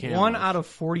behind the camera. 1 out of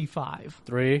 45.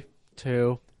 3,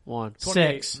 2, 1.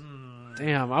 6.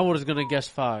 Damn, I was going to guess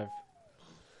 5.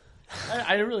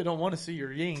 I really don't want to see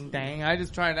your yin dang. I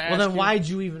just trying to ask Well, then you. why'd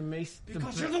you even make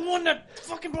Because you're the one that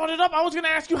fucking brought it up. I was going to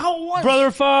ask you how it was. Brother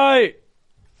fight!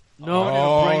 No.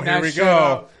 Oh, here we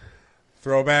go.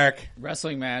 Throwback.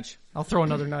 Wrestling match. I'll throw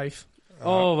another knife.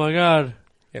 Oh, my God.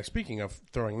 Yeah, speaking of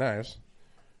throwing knives,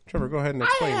 Trevor, go ahead and I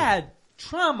explain. had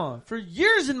trauma for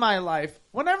years in my life.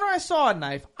 Whenever I saw a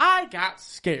knife, I got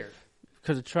scared.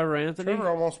 Because of Trevor Anthony? Trevor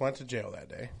almost went to jail that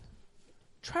day.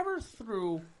 Trevor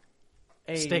threw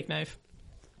a steak knife.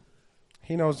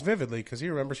 He knows vividly because he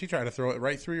remembers he tried to throw it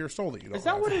right through your soul that you don't Is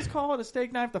that have. what it's called? A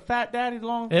steak knife? The Fat Daddy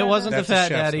long? It wasn't That's the a Fat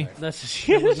chef's Daddy. knife.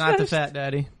 It was not the Fat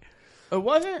Daddy. It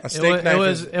wasn't? A steak knife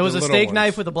is It was the a little steak ones.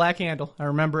 knife with a black handle. I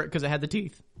remember it because it had the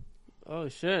teeth. Oh,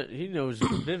 shit. He knows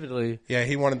vividly. Yeah,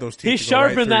 he wanted those teeth He to go right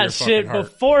sharpened through your that shit fucking heart.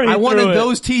 before he I threw wanted it.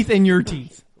 those teeth in your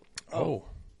teeth. Oh.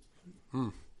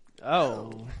 Oh.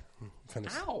 Ow.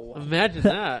 Imagine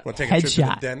that. Want to take a trip to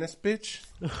Headshot. the dentist, bitch?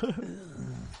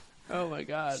 Oh, my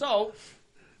God. So,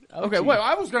 okay, wait,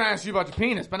 I was going to ask you about your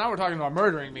penis, but now we're talking about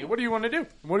murdering me. What do you want to do?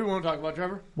 What do you want to talk about,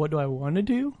 Trevor? What do I want to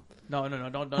do? No,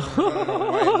 don't.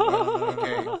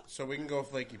 Okay, so we can go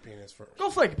flaky penis first. Go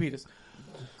flaky penis.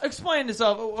 Explain this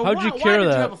up. How'd you why cure did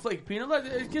that? you have a flaky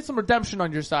penis? Get some redemption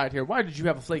on your side here. Why did you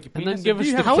have a flaky And penis? then give Do us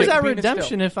you the have a How is flaky that penis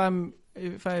redemption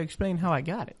still? if I explain how I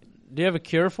got it? Do you have a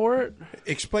cure for it?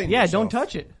 Explain Yeah, yourself. don't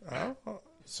touch it. Oh,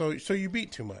 so you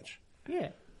beat too much. Yeah.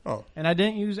 Oh. And I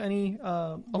didn't use any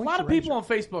A lot of people on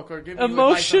Facebook are giving you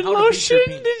Emotion advice on how to beat lotion? your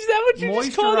Is penis. that what you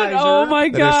just called it? Moisturizer. Oh, my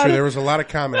That is God. true. There was a lot of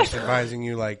comments advising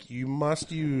you, like, you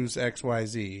must use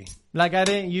XYZ. Like I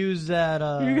didn't use that.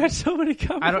 You got so many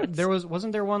comments. I don't.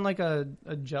 Wasn't there one like a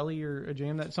jelly or a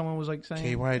jam that someone was like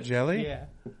saying? KY jelly? Yeah.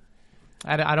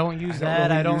 I don't use I that.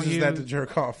 don't I don't uses use that to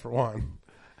jerk off for one.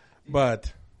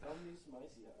 But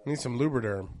need some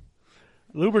Lubriderm.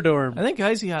 Lubriderm. I think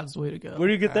Icy Hot's the way to go. Where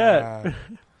do you get that?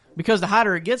 Because the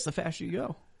hotter it gets, the faster you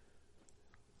go.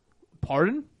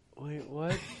 Pardon? Wait,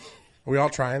 what? Are we all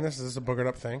trying this? Is this a boogered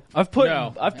up thing? I've put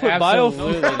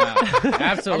absolutely not.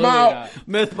 Absolutely I'm out. not.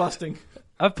 Myth busting.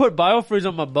 I've put biofreeze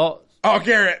on my balls. Oh,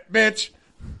 Garrett, bitch.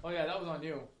 Oh yeah, that was on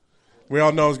you. We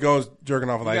all know goes jerking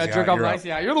off with You Icy gotta jerk Hot. off You're an up.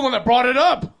 icy eye. You're the one that brought it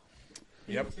up.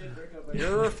 Yep.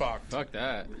 You're fucked. Fuck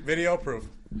that. Video proof.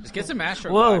 Just get some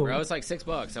Astroglide, Whoa. bro. It's like $6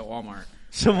 at Walmart.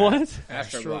 Some what?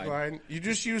 Astroglide. Astroglide. You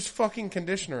just use fucking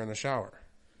conditioner in the shower.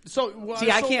 So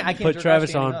See, I can't Put jerk Travis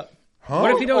off standing on. up. Huh?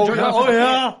 What if you don't jerk off? Oh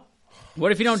yeah.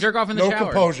 What if you don't jerk off in the No shower?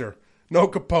 composure. No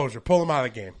composure. Pull him out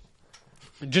of the game.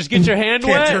 Just get your hand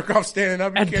Can't wet jerk off standing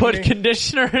up. You and kidding put me?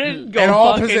 conditioner in. Go At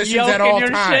all fucking positions, yolk at all in your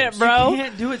times. shit, bro. You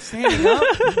can't do it standing up.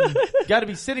 Got to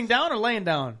be sitting down or laying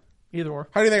down. Either or.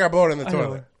 How do you think I blow it in the know.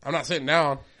 toilet? I'm not sitting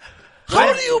down.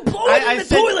 How do you blow it in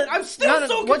the toilet? I'm still No,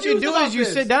 so what you confused do about is you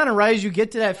this. sit down and right as you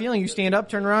get to that feeling, you stand up,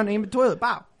 turn around, aim at the toilet.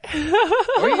 Bow.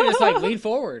 Or you just like lean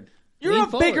forward. You're Lean a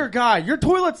forward. bigger guy. Your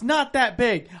toilet's not that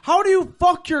big. How do you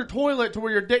fuck your toilet to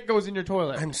where your dick goes in your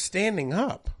toilet? I'm standing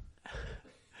up.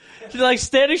 Like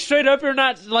standing straight up, you're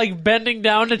not like bending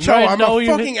down to try and know I'm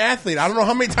a fucking athlete. I don't know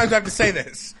how many times I have to say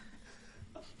this.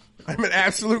 I'm an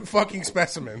absolute fucking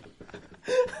specimen.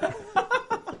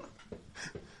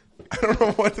 I don't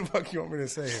know what the fuck you want me to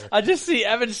say here. I just see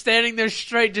Evan standing there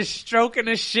straight, just stroking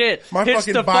his shit. My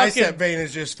fucking bicep vein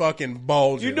is just fucking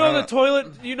bulging. You know the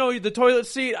toilet, the toilet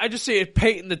seat? I just see it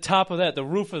painting the top of that, the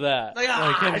roof of that.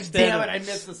 Damn it, I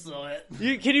missed the sweat.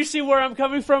 Can you see where I'm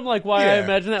coming from? Like why I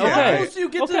imagine that? Yeah. Okay. So you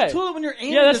get to the toilet when you're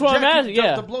aiming that's what I'm asking.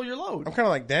 to blow your load. I'm kind of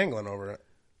like dangling over it.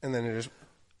 And then it just...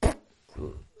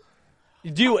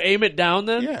 Do you aim it down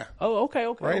then? Yeah. Oh, okay.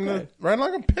 Right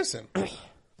like I'm pissing.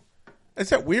 Is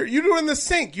that weird? You do it in the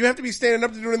sink. You have to be standing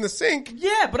up to do it in the sink.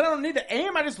 Yeah, but I don't need to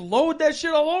aim. I just load that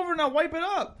shit all over and I wipe it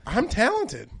up. I'm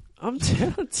talented.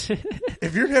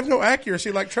 If you have no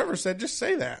accuracy, like Trevor said, just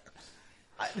say that.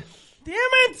 Damn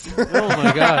it! Oh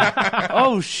my god!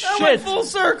 Oh shit! I went full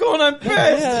circle and I'm pissed.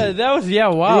 Yeah, that was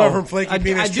wow. You went from flaky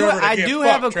penis Trevor to I get do fucked,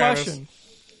 have a Travis. question.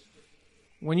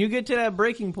 When you get to that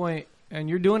breaking point and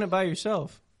you're doing it by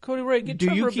yourself, Cody Ray, get do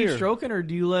Trevor you a keep beer. stroking or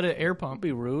do you let it air Don't pump?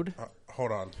 be rude.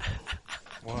 Hold on.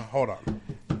 Well, hold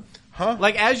on.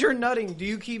 Like as you're nutting, do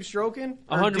you keep stroking?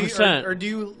 100%. Or do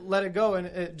you let it go and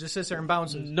it just sits there and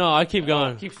bounces? No, I keep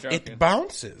going. Keep stroking. It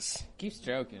bounces. Keep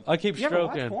stroking. I keep You ever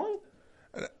watch stroking. porn?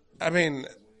 I mean,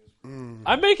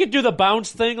 I make it do the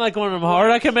bounce thing like when I'm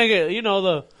hard. I can make it,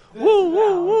 the woo, woo,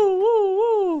 woo, woo,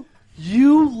 woo.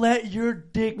 You let your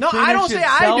dick No, I don't say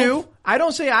I do. I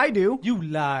don't say I do. You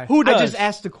lie. Who does? I just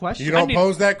asked the question. you don't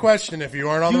pose that question if you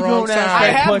aren't on the You wrong don't ask I side.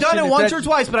 that have question done it if once that's- or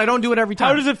twice, but I don't do it every time.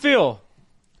 How does it feel?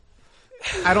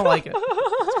 I don't like it.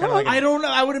 I don't know.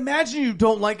 I would imagine you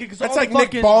don't like it because That's like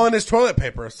Nick balling his toilet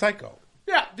paper. A psycho.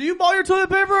 Yeah. Do you ball your toilet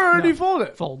paper or do you fold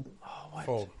it? Fold.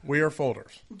 Fold. We are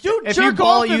folders. You If jerk you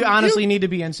ball, off you and- honestly need to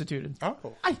be instituted. Oh.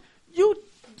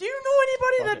 Do you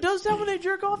know anybody that does that when they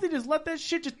jerk off? They just let that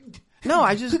shit just. No,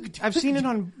 I've seen it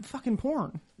on fucking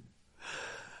porn.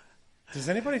 Does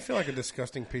anybody feel like a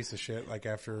disgusting piece of shit like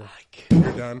after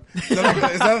you're done? Is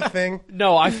that a thing?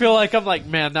 No, I feel like I'm like,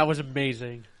 man, that was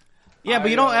amazing. Yeah, but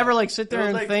you don't ever like sit there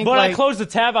and think But like, I closed the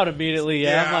tab out immediately.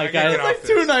 Yeah, I'm I like, gotta get off Like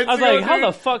 2 nights I was ago, like, how dude,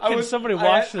 the fuck can somebody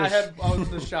watch this? I was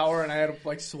in the shower and I had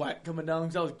like sweat coming down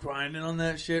because I was grinding on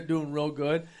that shit, doing real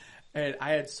good. And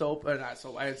I had soap and I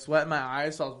had sweat in my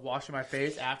eyes, so I was washing my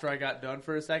face after I got done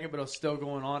for a second, but it was still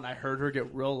going on. I heard her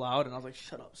get real loud and I was like,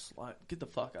 shut up, slut. Get the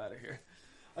fuck out of here.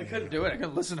 I couldn't do it. I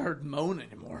couldn't listen to her moan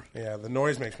anymore. Yeah, the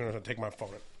noise makes me want to take my phone.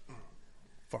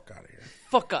 Fuck out of here.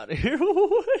 Fuck out of here.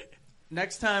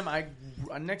 Next time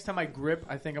I grip,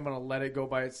 I think I'm gonna let it go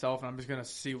by itself, and I'm just gonna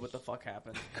see what the fuck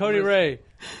happens. Cody Ray.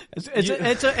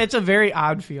 it's a very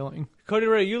odd feeling. Cody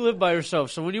Ray, you live by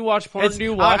yourself, so when you watch porn, It's- do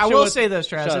you watch I it will with, say this,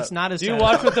 Travis, Shut it's up. not as Do you sad.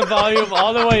 watch with the volume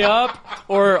all the way up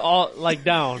or all like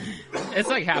down? It's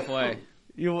like halfway.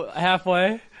 You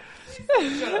halfway?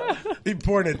 He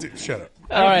poured it. Shut up.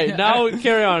 All right, now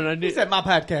carry on. I He need, said my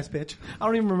podcast, bitch. I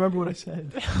don't even remember what I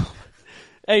said.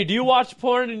 hey, do you watch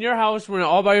porn in your house when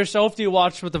all by yourself? Do you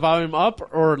watch with the volume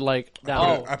up or like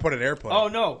down? I put it airplane. Oh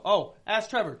no! Oh, ask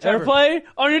Trevor. Airplay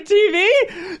on your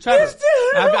TV? Trevor.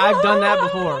 I've done that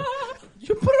before.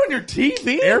 You put it on your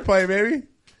TV? Airplay, baby.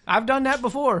 I've done that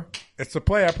before. It's a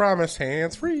play, I promise.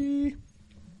 Hands free.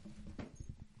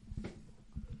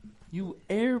 You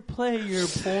airplay your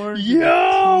porn?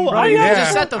 Yo, Bro, you yeah. can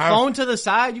just set the phone to the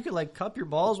side. You could like cup your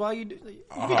balls while you do. You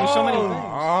can do so many things.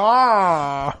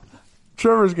 Ah.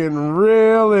 Trevor's getting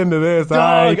real into this.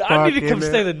 dog, I need to come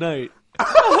stay the night.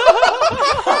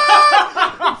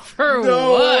 For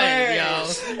what, yo?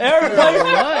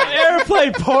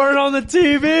 Airplay porn on the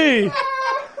TV.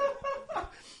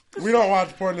 We don't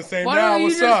watch porn the same Why now. don't you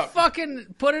What's just up?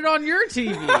 fucking put it on your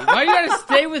TV? Why you gotta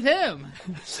stay with him?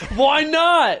 Why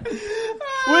not? We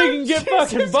can get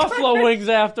fucking buffalo wings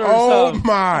after or Oh something.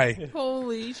 my.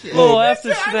 Holy shit. Little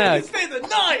after I snack. need to stay the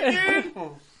night, dude.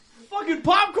 Fucking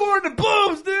popcorn and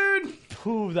boobs, dude.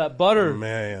 Ooh, that butter.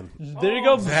 Man. There you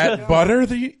go. That butter?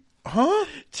 Huh?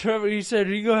 Trevor, you said,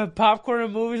 you go have popcorn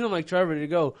and movies? I'm like, Trevor, there you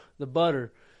go. The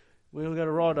butter. We don't got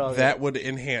a raw dog. That would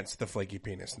enhance the flaky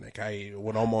penis, Nick. I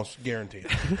would almost guarantee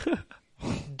it.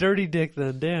 Dirty dick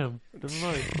then. Damn. Never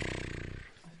mind.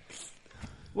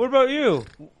 What about you?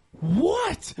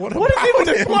 What? What What is about even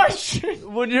the him?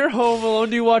 question? When you're home alone,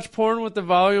 do you watch porn with the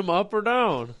volume up or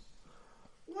down?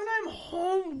 When I'm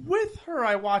home with her,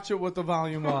 I watch it with the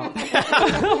volume up.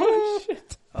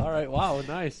 All right, wow,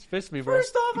 nice. Fist me, bro.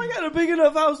 First off, I got a big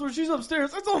enough house where she's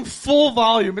upstairs. It's on full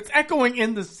volume. It's echoing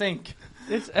in the sink.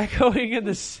 It's echoing in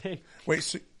the sink. Wait,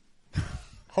 so,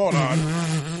 hold on.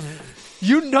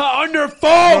 You not on your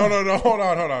phone! No. Hold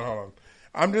on.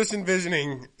 I'm just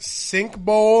envisioning sink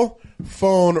bowl,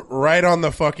 phone right on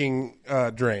the fucking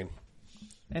drain.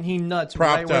 And he nuts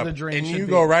Propped right where up. the drain and should you be.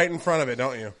 go right in front of it,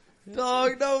 don't you?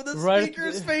 Dog, no, the Right.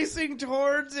 speaker's facing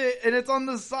towards it, and it's on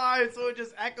the side, so it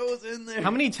just echoes in there.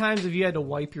 How many times have you had to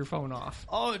wipe your phone off?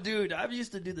 Oh, dude, I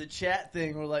used to do the chat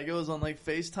thing where, like, it was on, like,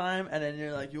 FaceTime, and then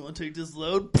you're like, you want to take this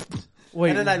load?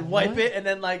 Wait, and then I'd wipe what? it, and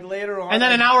then, like, later on. And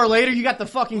then an hour later, you got the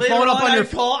fucking later phone up on your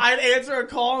call. I'd answer a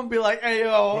call and be like, hey,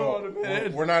 yo, hold on a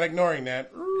minute. We're not ignoring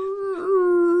that.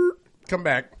 Come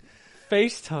back.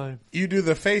 FaceTime. You do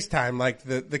the FaceTime like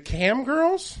the cam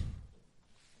girls?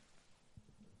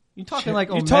 You talking like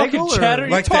You Omegle talking or- chatter?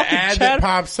 You Like the talking ad chatter? that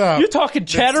pops up. You talking that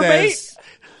chatterbait? says,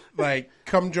 like,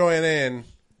 come join in.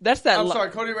 That's that. I'm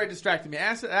sorry, Cody Ray distracted me.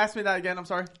 Ask me that again. I'm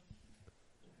sorry.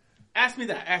 Ask me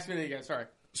that again. Sorry.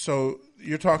 So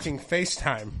you're talking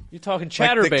FaceTime. You talking Like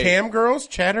chatterbait? the cam girls?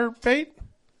 Chatterbait?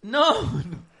 No.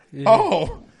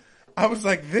 Oh. I was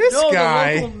like, this No,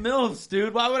 guy. the local MILFs,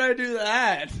 dude. Why would I do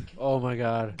that? Oh my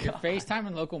god. FaceTime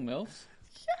and local MILFs?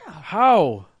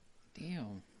 How?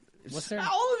 Damn. What's there?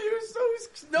 All of you are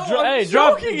so... No, Hey, I'm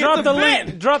drop joking. drop It's the a bit.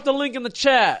 link. Drop the link in the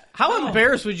chat. How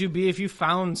embarrassed would you be if you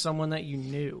found someone that you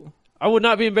knew? I would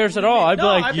not be embarrassed at all. I'd be No,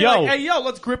 like, I'd be yo. like, hey, yo,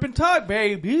 let's grip and tug,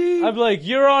 baby. I'd be like,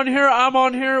 you're on here. I'm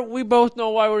on here. We both know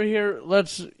why we're here.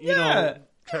 Let's, you know.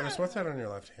 Travis, what's that on your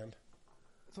left hand?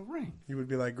 It's a ring. You would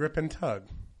be like grip and tug.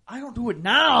 I don't do it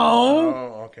now.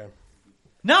 Oh, okay.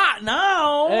 Not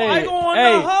now. Hey, I go on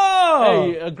hey, the hub.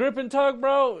 Hey, a grip and tug,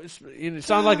 bro. It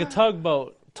sounds like a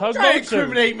tugboat. Try to Tugboats are,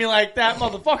 incriminate me like that,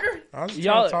 motherfucker. I was just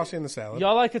Y'all- trying to toss you in the salad.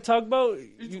 y'all like a tugboat?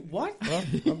 What?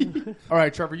 All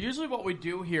right, Trevor. Usually what we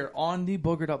do here on the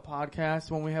Boogered Up podcast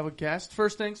when we have a guest,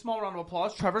 first thing, small round of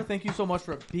applause. Trevor, thank you so much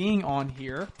for being on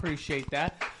here. Appreciate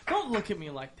that. Don't look at me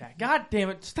like that. God damn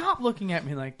it. Stop looking at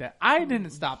me like that. I didn't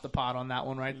stop the pot on that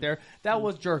one right there. That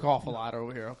was jerk off a lot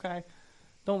over here, okay?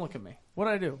 Don't look at me. What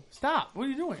did I do? Stop. What are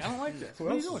you doing? I don't like this.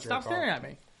 What are you else doing? is Stop jerk staring off? at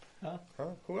me. Huh?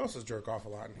 Who else is jerk off a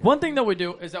lot? One thing that we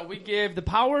do is that we give the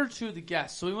power to the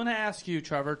guests. So we want to ask you,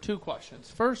 Trevor, 2 questions.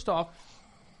 First off,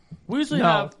 we usually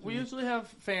have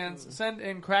fans send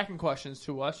in Kraken questions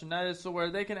to us, and that is so where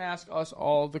they can ask us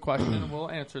all the question and we'll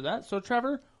answer that. So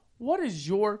Trevor, what is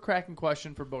your Kraken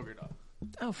question for Boogered Up?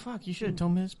 Oh, fuck. You should have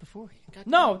told me this before.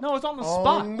 No, it's on the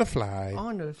spot. On the fly.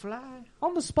 On the fly.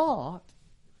 On the spot.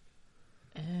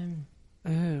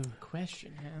 Oh,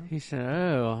 Question, huh? he said,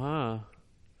 oh, huh.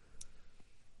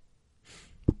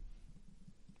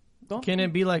 Can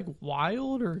it be like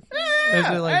wild or is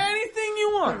Yeah, it like anything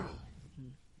you want.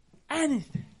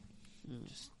 Anything.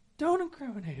 Just don't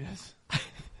incriminate us.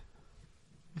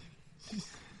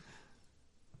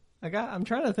 I'm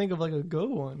trying to think of like a good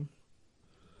one.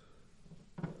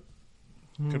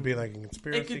 Could be like a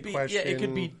conspiracy It could be question. it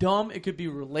could be dumb, it could be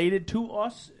related to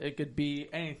us, it could be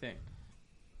anything.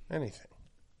 anything.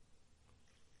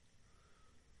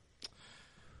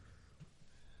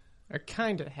 I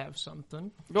kind of have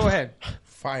something. Go ahead.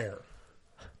 Fire.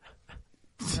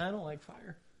 I don't like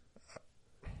fire.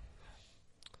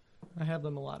 I have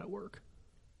them a lot at work.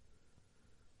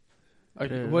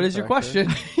 Okay, what is your question?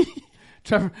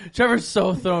 Trevor's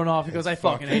so thrown off. He goes, I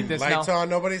fucking hate this Lights now. on,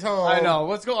 nobody's home. I know.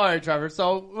 Let's go. All right, Trevor.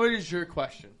 So, what is your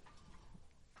question?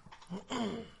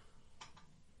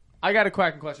 I got a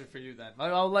Kraken question for you then.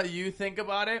 I'll let you think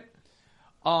about it.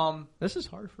 This is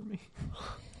hard for me.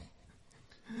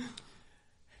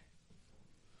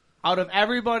 Out of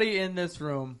everybody in this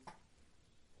room,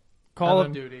 Call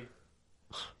of Duty,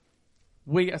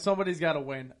 somebody's got to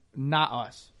win, not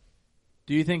us.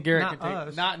 Do you think Garrett Not could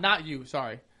take us. not you?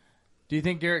 Sorry. Do you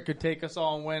think Garrett could take us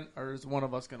all and win, or is one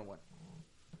of us going to win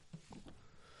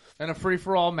in a free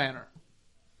for all manner?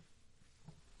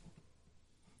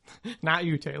 Not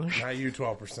you, Taylor. Not you,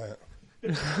 12%.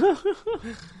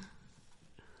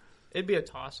 It'd be a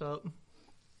toss-up.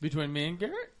 Between me and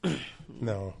Garrett?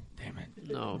 No. Damn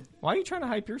it. No. Why are you trying to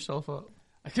hype yourself up?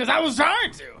 Because I was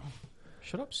trying to.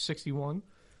 Shut up, 61.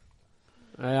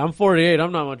 Hey, I'm 48.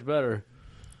 I'm not much better.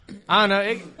 I don't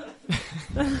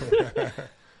know.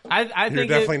 I You're think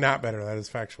definitely not better. That is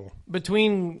factual.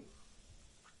 between.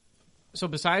 So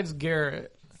besides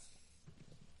Garrett,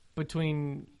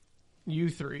 between you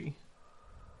three,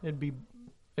 it'd be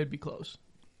close.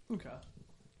 Okay.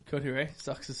 Cody Ray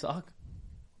sucks a sock.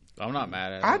 I'm not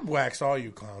mad at it. I'd wax all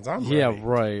you clowns. I'm Yeah,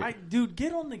 ready. right. Dude,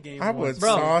 get on the game. I would once.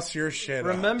 Bro, sauce your shit up.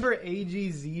 Remember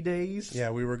AGZ days?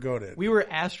 Yeah, we were goated. We were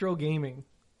Astro Gaming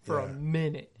for a Yeah.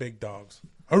 minute. Big dogs.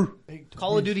 Arr.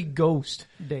 Call of Duty Ghost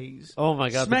days. Oh my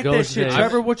god, Smack the that ghost shit, days.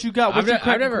 Trevor. What you got? I've, What's your I've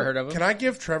Kraken never heard of them. Can I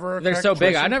give Trevor a They're crack so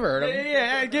big. question? I never heard of Yeah, them.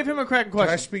 yeah, give him a Kraken Can I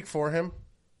question. speak for him?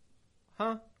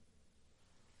 Huh?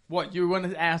 What, you want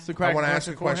to ask the question? I want to ask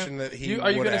a for question him? that he Are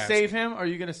you would going to ask. save him? Are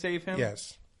you going to save him?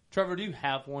 Yes. Trevor, do you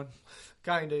have one?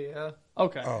 Kinda, yeah.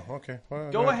 Okay. Oh, okay.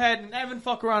 Well, Go ahead and Evan,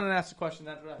 fuck around and ask the question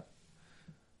after that.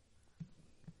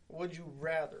 Would you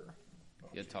rather?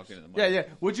 You're talking to the mic. Yeah, yeah.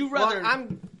 Would you rather? Well,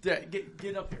 Yeah,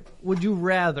 get up here. Would you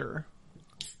rather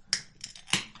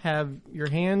have your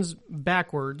hands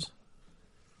backwards,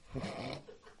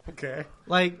 Okay.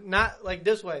 like not like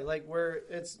this way, like where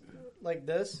it's like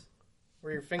this,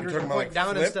 where your fingers You're are talking point about,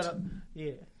 down like, instead of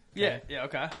Yeah, yeah,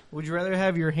 okay. Would you rather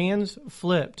have your hands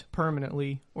flipped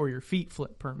permanently or your feet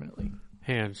flipped permanently?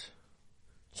 Hands.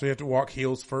 So you have to walk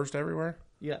heels first everywhere?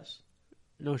 Yes.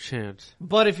 No chance.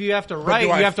 But if you have to write, do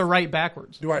you I- have to write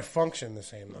backwards. Do I function the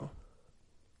same, though?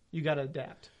 You got to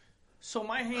adapt. So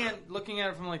my hand, looking at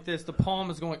it from like this, the palm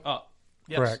is going up.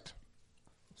 Yes. Correct.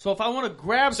 So if I want to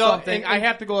grab So, something, and- I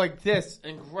have to go like this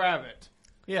and grab it.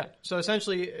 Yeah. So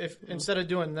essentially, if instead of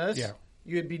doing this, Yeah.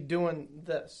 you'd be doing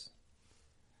this.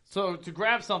 So to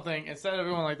grab something, instead of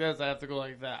going like this, I have to go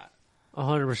like that.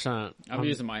 100%. I'm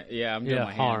using my I'm doing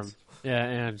my harm. hands. Yeah,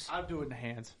 and I'll do it in the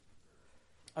hands.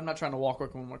 I'm not trying to walk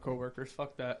with my coworkers.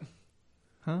 Fuck that.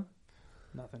 Huh?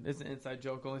 Nothing. It's an inside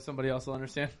joke. Only somebody else will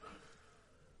understand.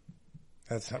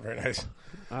 That's not very nice.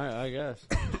 I guess.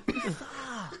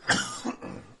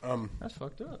 That's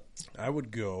fucked up. I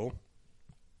would go.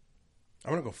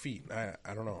 I'm gonna go feet. I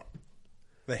don't know.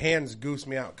 The hands goose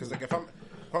me out because like if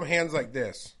I'm hands like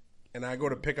this and I go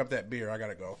to pick up that beer, I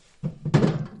gotta go.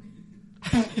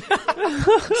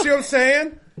 See what I'm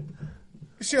saying?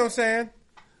 You see what I'm saying?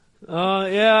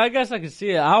 Yeah, I guess I can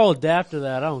see it. I'll adapt to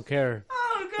that. I don't care.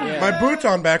 My boots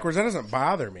on backwards. That doesn't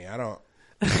bother me. I don't.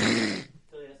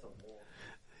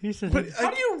 He said, But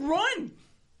How do you run?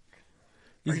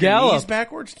 you are your gallop. knees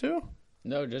backwards too?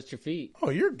 No, just your feet. Oh,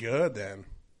 you're good then.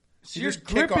 So You you're just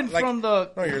kick gripping off, like- from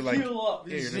the No, you're like heel up.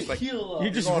 Yeah, you're just like heel up.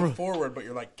 you're just going forward, but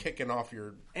you're like kicking off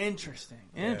your. Interesting.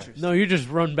 Interesting. No, you just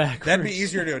run backwards. That'd be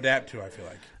easier to adapt to. I feel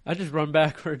like I just run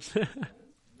backwards.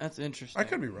 That's interesting. I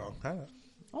could be wrong. I don't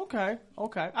know. Okay.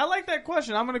 Okay. I like that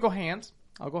question. I'm gonna go hands.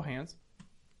 I'll go hands.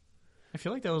 I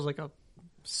feel like that was like a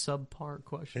subpar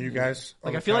question. Are you guys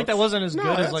Like on I the feel like that couch? wasn't as No,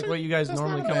 good as that's like what you guys that's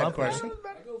normally not a come bad up question. with.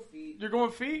 I go feet. You're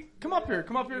going feet? Come up here.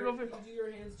 Come up here. Go feet. You do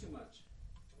your hands too much.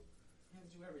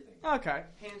 Hands do everything. Okay.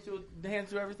 Hands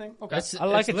do everything. Okay. I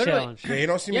like it's a literally- challenge. Yeah, you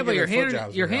don't see me Yeah, but giving your foot hand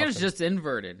jobs your very hand's often. just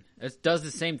inverted. It does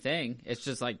the same thing. It's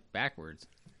just like backwards.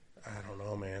 I don't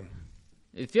know, man.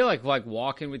 It feel like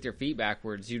walking with your feet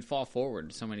backwards, you'd fall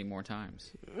forward so many more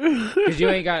times. Because you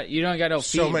don't got no feet.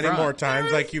 So in many front. more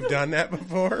times, like you've done that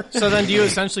before. So then, do you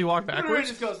essentially walk Everybody backwards?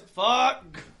 just goes, fuck.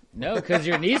 No, because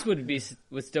your knees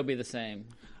would still be the same.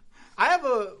 I have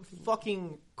a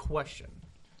fucking question.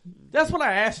 That's what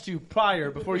I asked you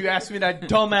prior before you asked me that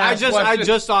dumbass I question.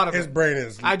 just thought of His it. brain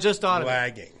is. I just thought of it.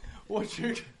 lagging. What's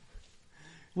your...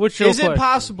 What's your Is it question?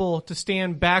 possible to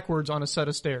stand backwards on a set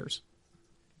of stairs?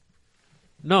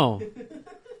 No.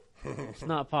 It's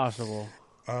not possible.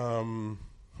 Hmm.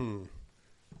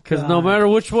 Because no matter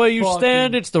which way you fucking-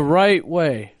 stand, it's the right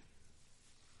way.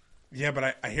 Yeah,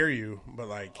 but I hear you. But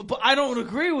like But I don't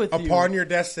agree with you. upon your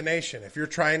destination, if you're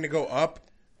trying to go up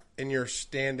and you're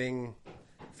standing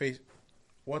face,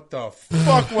 what the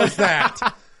fuck was that?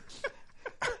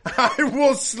 I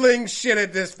will sling shit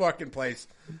at this fucking place.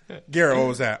 Garrett, what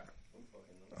was that?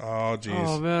 Oh jeez.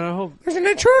 Oh man, There's an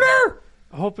intruder.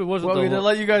 I hope it wasn't Well, the. we're gonna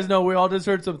let you guys know we all just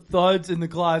heard some thuds in the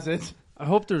closet. I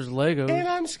hope there's Legos. And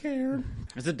I'm scared.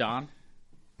 Is it Don?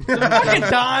 Fucking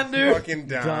Don, dude. Fucking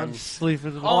Don.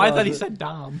 Sleeping. Oh, I thought he said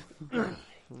Dom.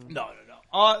 No.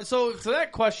 So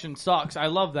that question sucks. I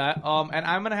love that. And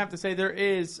I'm gonna have to say there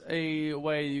is a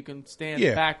way you can stand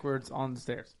Yeah. backwards on the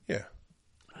stairs. Yeah.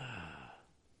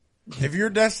 If your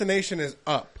destination is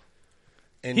up,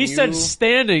 and He you, said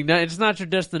standing. It's not your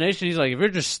destination. He's like, if you're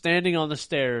just standing on the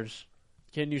stairs,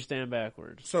 can you stand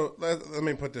backwards? So let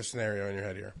me put this scenario in your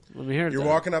head here. Let me hear it. You're then.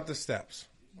 walking up the steps,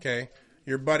 okay?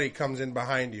 Your buddy comes in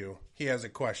behind you. He has a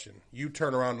question. You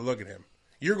turn around to look at him.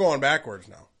 You're going backwards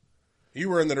now. You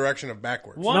were in the direction of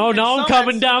backwards. No, now I'm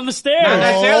coming down the stairs. Not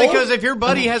necessarily, No. because if your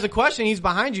buddy has a question, he's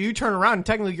behind you. You turn around, and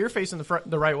technically you're facing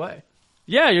the right way.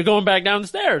 Yeah, you're going back down the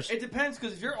stairs. It depends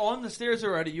because if you're on the stairs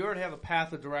already, you already have a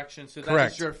path of direction. So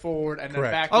Correct. that's your forward and then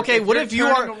Correct. backwards. Okay, what you're if you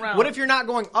are? turning around, What if you're not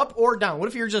going up or down? What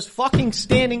if you're just fucking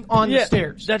standing on the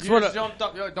stairs? That's you what. just jumped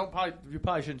up? You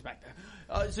probably shouldn't back there.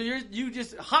 So you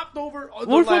just hopped over. The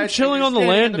What if I'm ledge and chilling you're on the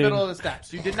standing in landing? the middle of the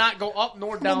steps? You did not go up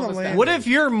nor down on the the steps. landing. What if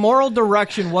your moral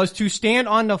direction was to stand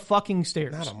on the fucking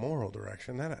stairs? Not a moral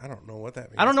direction. I don't know what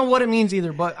that means. I don't know what it means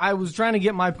either, but I was trying to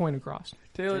get my point across.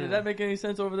 Taylor, did that make any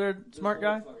sense over there, smart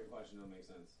guy? Fucking question don't make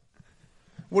sense.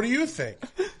 What do you think?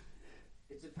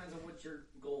 It depends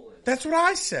That's what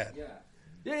I said. Yeah.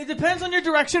 It depends on your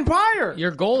direction prior.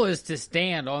 Your goal is to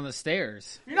stand on the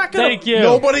stairs. You're not gonna. Thank you.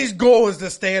 Nobody's goal is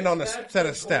to stand on a That's set the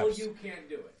of steps. goal, you can't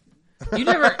do it. You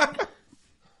never.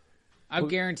 I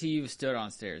guarantee you've stood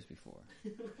on stairs before,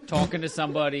 talking to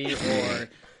somebody or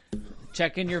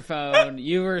checking your phone.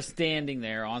 You were standing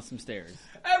there on some stairs.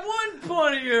 At one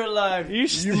point in your life,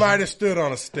 You might have stood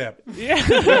on a step.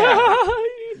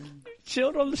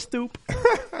 Chilled on the stoop.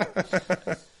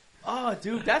 oh,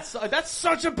 dude, that's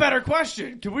such a better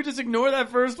question. Can we just ignore that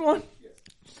first one?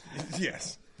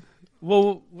 Yes.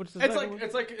 Well, what's the It's second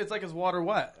like one? it's like is water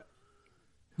wet?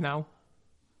 No.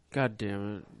 God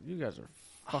damn it! You guys are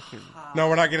fucking. No,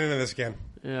 we're not getting into this again.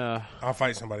 Yeah. I'll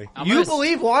fight somebody. You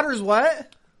believe water's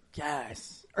wet?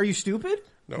 Yes. Are you stupid?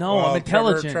 No, I'm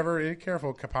intelligent. Trevor, be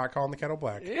careful. Pot calling the kettle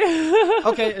black.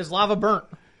 Okay, is lava burnt?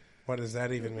 What does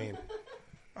that even mean?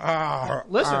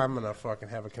 Listen. I'm gonna fucking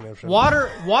have a conniption.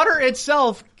 Water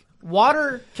itself,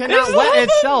 water cannot wet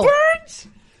itself.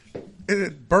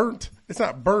 It burnt. It's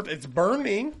not burnt. It's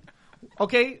burning.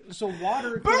 Okay, so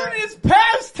water. Burn is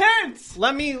past tense.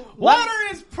 Let me. Water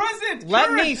is present.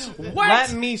 Let me. Current.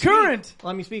 Let me speak. Current.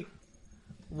 Let me speak.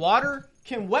 Water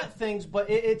can wet things, but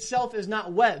it itself is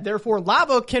not wet. Therefore,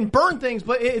 lava can burn things,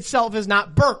 but it itself is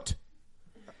not burnt.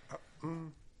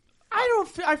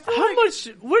 I feel How like much?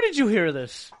 Where did you hear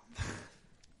this?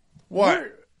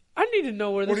 What? I need to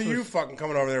know where this What are was. you fucking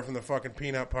coming over there from the fucking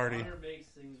peanut party? Makes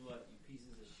things wet, you pieces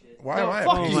of shit. Why am I a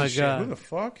fuck piece you. of shit? Oh my God. Who the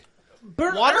fuck?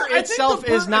 burnt, Water I think itself the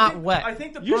burnt- is not I think, wet. I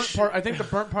think the You burnt part. I think the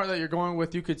burnt part that you're going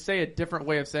with. You could say a different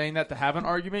way of saying that to have an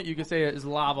argument. You could say, "Is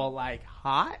lava like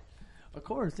hot?" Of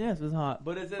course, yes, it's hot.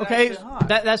 But is it Okay, actually hot?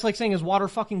 that's like saying is water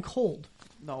fucking cold?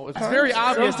 no, it's very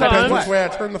obvious. Sometimes. That Depends it's which wet. way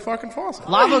I turn the fucking faucet.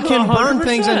 Lava can burn 100%.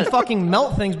 things and fucking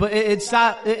melt things, but it's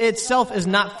not, it itself is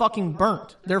not fucking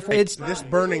burnt. Therefore, it's This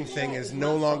burning thing is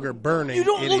no longer burning. You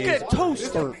don't It look is at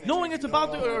toast burnt. knowing it's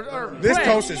about to. Or This bread.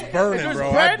 toast is burning, There's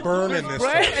bro. bread, I burn in there's this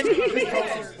bread,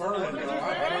 toast.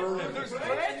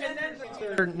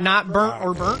 and they're not burnt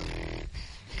or burnt.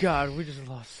 God, we just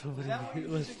lost somebody.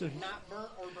 Listeners.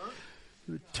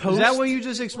 Is Toast. that what you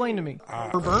just explained to me?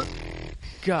 Or burnt?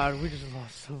 God, we just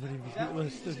lost somebody.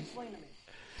 Listeners.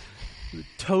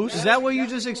 Toast. Is that what you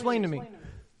just explained to me?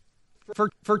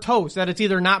 For toast, that it's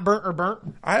either not burnt or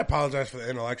burnt? I apologize for the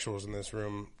intellectuals in this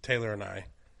room, Taylor and I.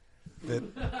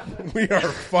 That we are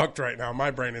fucked right now.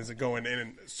 My brain is going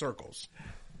in circles.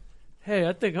 Hey,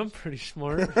 I think I'm pretty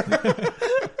smart. as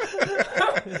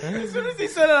soon as he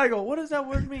said it, I go, "What does that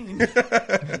word mean?"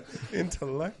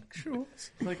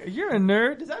 Intellectuals. Like, you're a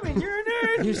nerd. Does that mean you're a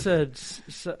nerd? You said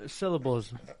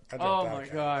syllables. I dropped Oh out, my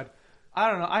Jack. god. I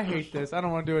don't know. I hate this. I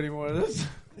don't want to do any more of this.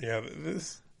 Yeah,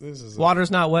 this is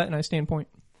Water's not wet, and I stand point.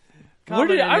 Where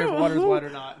did- Comment I in don't- if water's wet or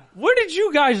not. Where did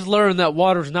you guys learn that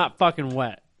water's not fucking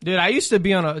wet? Dude, I used to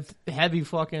be on a heavy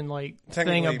fucking like thing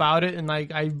Technically- about it, and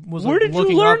like I was Where like, did you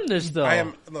looking learn up, this though? I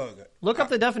am Look up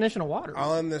the definition of water.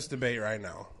 I'll end this debate right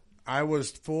now. I was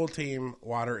full team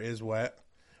water is wet,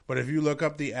 but if you look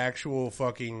up the actual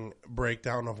fucking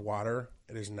breakdown of water,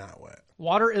 it is not wet.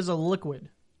 Water is a liquid.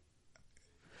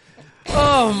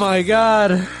 Oh my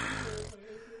god.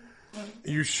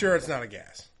 You sure it's not a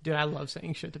gas? Dude, I love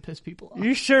saying shit to piss people off.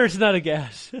 You sure it's not a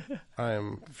gas? I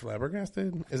am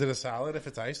flabbergasted. Is it a solid if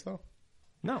it's ice though?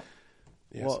 No.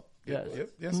 Yes. Well, yes. Yep.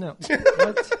 Yes. No.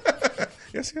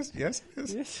 Yes. Yes. Yes.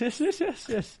 Yes.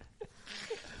 Yes.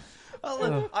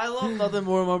 I love nothing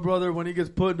more, my brother, when he gets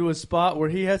put into a spot where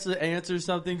he has to answer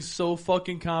something so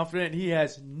fucking confident he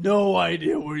has no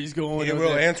idea where he's going. He with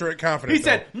will it. answer it confidently. He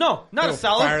said, "No, not He'll a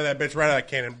solid." fire that bitch right out of the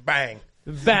cannon. Bang.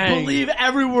 Bang. Believe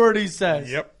every word he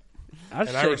says. Yep. I'd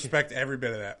And I shake respect every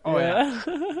bit of that. Oh yeah.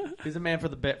 Yeah. He's a man for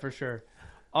the bit for sure.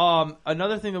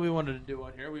 Another thing that we wanted to do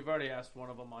on here, we've already asked one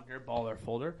of them on here, baller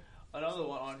folder. Another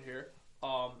one on here.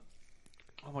 Oh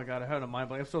my god, I had a mind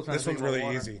blank. I'm still trying This to think one's really of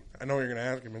water. easy. I know what you're going to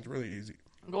ask him. It's really easy.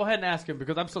 Go ahead and ask him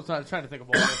because I'm still trying to think of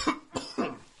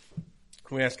water.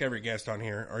 We ask every guest on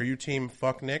here, are you team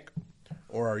fuck Nick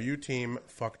or are you team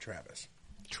fuck Travis?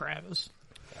 Travis.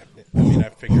 I mean, I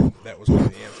figured that was going to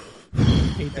be the answer.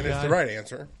 Hate the And it's guy. the right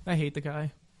answer. I hate the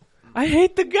guy. I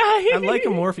hate the guy. I like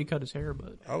him more if he cut his hair,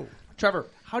 but Oh. Trevor,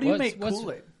 how do you What's- make what's-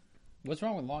 Kool-Aid? What's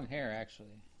wrong with long hair, actually?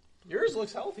 yours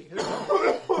looks healthy.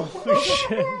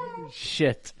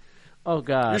 Shit. Oh You're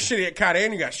god. shitty at cut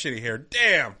and you got shitty hair.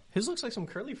 Damn. His looks like some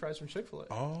curly fries from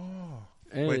Chick-fil-A. Oh.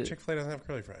 Hey, Wait, Chick-fil-A doesn't have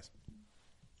curly fries.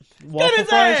 waffle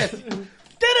fries.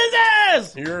 Did his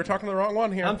ass! You're talking to the wrong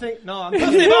one here. I'm thinking French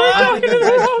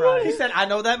fries. He said, "I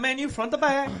know that menu front to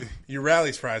back." You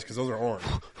Rally's fries because those are orange.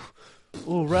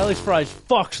 Ooh, Rally's fries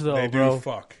fucks though, They do bro.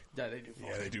 fuck. Yeah, they do.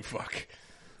 Yeah, they do fuck.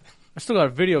 I still got a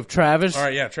video of Travis. All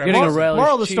right, yeah, Travis. Getting a relish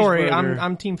Moral of the story: cheeseburger.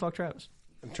 I'm team fuck Travis.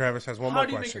 And Travis has one How more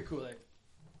do you make question. your Kool-Aid?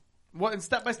 What in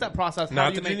step-by-step process? How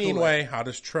Not do the you make Janine Kool-Aid? way. How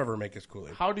does Trevor make his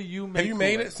Kool-Aid? How do you make? Have you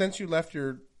made Kool-Aid? it since you left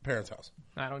your parents' house?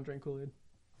 I don't drink Kool-Aid.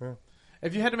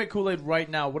 If you had to make Kool-Aid right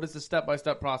now, what is the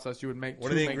step-by-step process you would make? What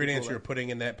to are the make ingredients Kool-Aid? you're putting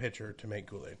in that pitcher to make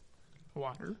Kool-Aid?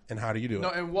 Water. And how do you do it?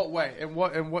 No, in what way? In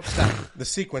what step? The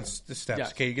sequence, the steps.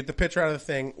 Yes. Okay, you get the pitcher out of the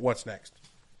thing. What's next?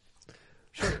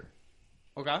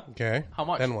 Okay. Okay. How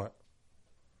much? Then what?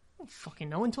 I don't fucking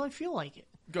know until I feel like it.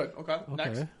 Good. Okay.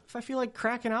 Next. If I feel like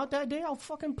cracking out that day, I'll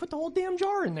fucking put the whole damn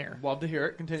jar in there. Love to hear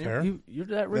it. Continue. Fair. You're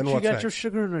that rich. Then You what's got next? your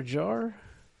sugar in a jar.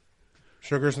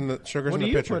 Sugars in the What in do the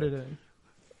you pitcher. put it in?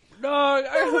 Dog,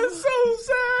 I was so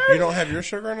sad. You don't have your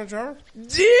sugar in a jar? Damn,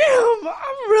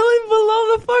 I'm really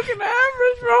below the fucking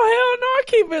average, bro. Hell no, I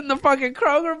keep it in the fucking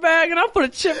Kroger bag and I put a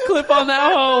chip clip on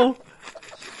that hole.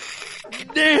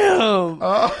 Damn.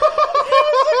 Anybody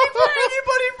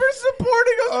for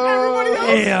supporting us and everybody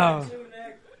else? Yeah.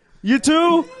 You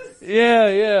too?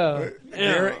 Yeah.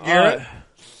 Garrett?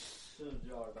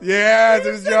 Yeah,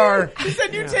 it's a jar. He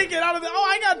said you take it out of the. Oh,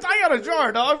 I got a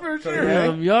jar, dog, for sure.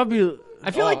 Damn, y'all be. I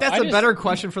feel like that's I a just- better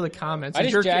question for the comments. I Is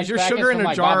just your jacked sugar packets in from, a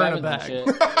like, jar Bob or in a Evans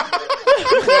and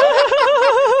bag?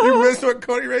 shit. You missed what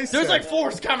Cody Ray said. There's like 4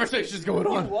 conversations going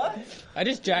on. I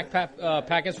just jacked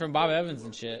packets from Bob Evans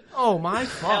and shit. Oh my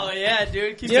fuck! Hell yeah,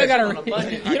 dude. Keep You don't that gotta, on a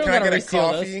budget. you don't Can I gotta get a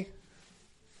reseal those. coffee?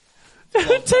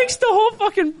 It takes the whole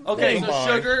fucking. Okay, Oh so my.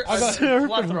 sugar, go-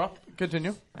 plethora.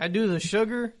 Continue. I do the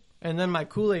sugar and then my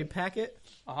Kool-Aid packet,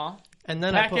 Uh-huh. and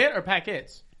then I Packet or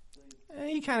packets? put,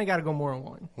 you kind of got to go more than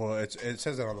one. Well, it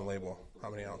says it on the label. How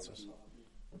many ounces?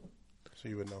 So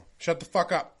you would know. Shut the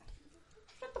fuck up.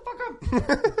 Shut the fuck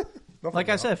up. Like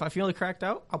I said, if I feel it cracked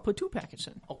out, I'll put 2 packets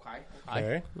in, Okay.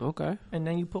 Okay. Okay. and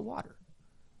then you put water,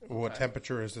 What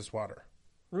temperature is this water?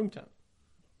 room temp.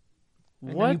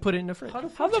 And What? then you put it in the fridge.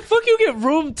 How the fuck you get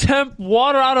room temp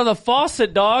water out of the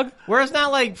faucet, dog? Where it's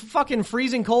not like fucking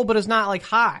freezing cold, but it's not like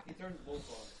hot. Dog,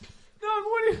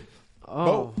 what do you...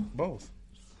 Oh. Both.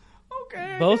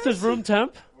 Okay. I Both guess. is room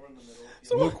temp?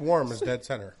 Lukewarm is dead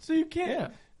center. So you can't... Yeah.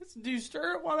 Do you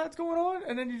stir it while that's going on,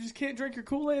 and then you just can't drink your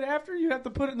Kool-Aid after? You have to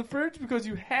put it in the fridge because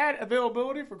you had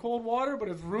availability for cold water, but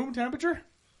it's room temperature?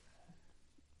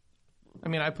 I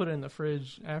mean, I put it in the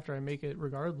fridge after I make it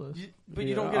regardless. But you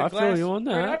Yeah, don't get a I glass feel you on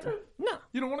right that. after? No,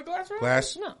 You don't want a glass right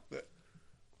Glass. no.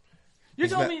 You're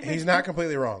telling me... it He's makes- not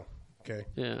completely wrong. Okay.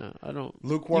 Yeah, I don't.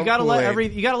 Lukewarm You gotta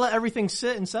Kool-Aid. you gotta let everything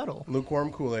sit and settle.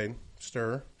 Lukewarm Kool-Aid.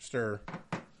 Stir.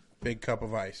 Big cup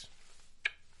of ice.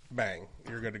 Bang.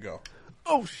 You're good to go.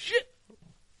 Oh, shit.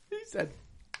 He said...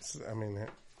 I mean,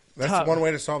 that's Top. one way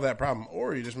to solve that problem.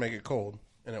 Or you just make it cold,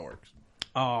 and it works.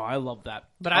 Oh, I love that.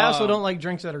 But I also don't like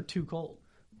drinks that are too cold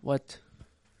What?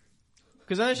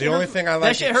 because that shit The only hurts- thing I like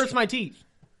that shit is- hurts my teeth.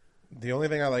 The only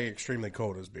thing I like extremely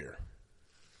cold is beer.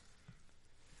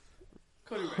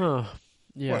 Huh.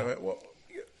 Yeah. What,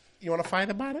 you want to fight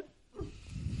about it?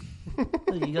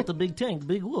 You got the big tank,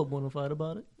 big whoop. Want to fight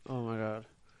about it? Oh, my God.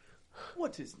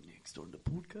 What is next on the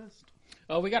podcast?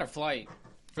 Oh, we got a flight.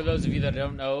 For those of you that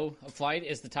don't know, a flight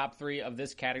is the top 3 of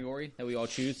this category that we all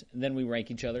choose, and then we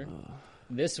rank each other.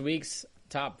 This week's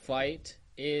top flight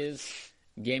is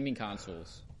gaming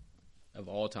consoles of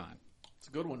all time. It's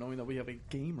a good one, knowing that we have a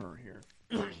gamer here.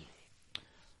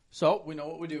 So, we know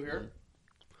what we do here.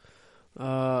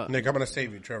 Nick, I'm going to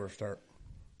save you. Trevor, start.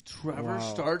 Trevor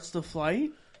starts the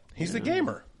flight. He's the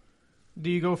gamer. Do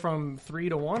you go from 3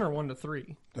 to 1 or 1 to 3?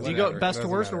 Do Doesn't you go matter. best to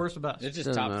Doesn't worst or matter. worst to best? It's just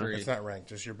Doesn't top matter. 3. It's not ranked.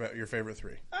 Just your favorite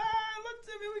 3.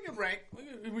 We can rank.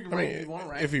 We can I rank mean, if you want to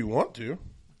rank. if you want to.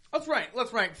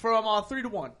 Let's rank from 3 to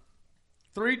 1.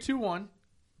 3, 2, 1.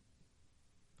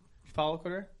 You follow,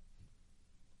 Cody?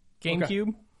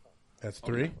 GameCube. That's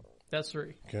 3. That's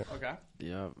 3. Okay. Okay.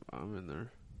 Yeah, I'm in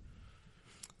there.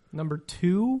 Number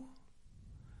 2,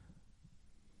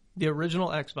 the original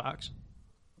Xbox.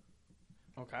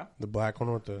 Okay. The black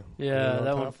one with the... Yeah, on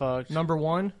that top. one fucked. Number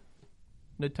 1,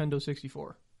 Nintendo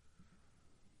 64.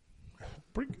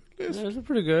 Pretty good Yeah, list. it's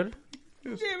pretty good. I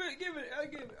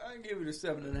give it a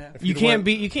 7.5. If You you'd can't went-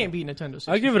 beat Nintendo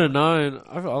 64. I give it a 9.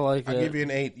 I like I'll it. give you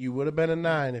an 8. You would have been a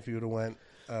 9 if you would have went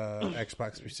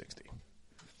Xbox 360.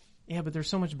 Yeah, but there's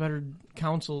so much better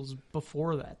consoles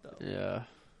before that though. Yeah.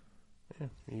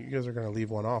 You guys are going to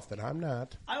leave one off that I'm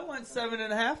not. I went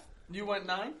 7.5. You went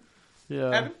 9. Yeah.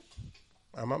 Evan?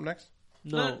 I'm up next.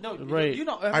 No, right. right. You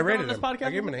know, I rated this him. podcast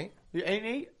I gave him an 8. You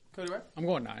 8. Cody Ray? I'm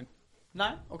going 9.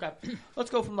 9? Okay. Let's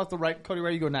go from left to right. Cody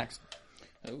Ray, you go next.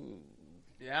 Ooh.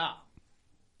 Yeah.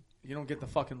 You don't get the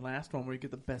fucking last one where you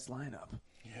get the best lineup.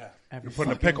 You're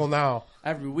putting a pickle now.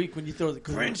 Every week when you throw the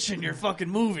Grinch in your fucking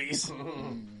movies.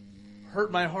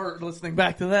 hurt my heart listening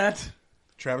back to that.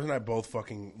 Travis and I both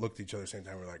fucking looked at each other at the same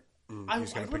time. We're like,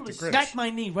 he's going to pick the Grinch. Smacked my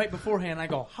knee right beforehand. I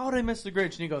go, how did I miss the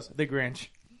Grinch? And he goes, the Grinch.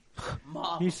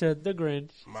 He said the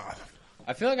Grinch.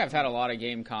 I feel like I've had a lot of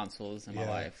game consoles in my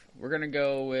life. We're going to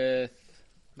go with...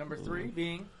 Number 3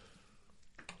 being...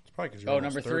 It's probably 'cause you're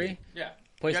number 30. 3? Yeah.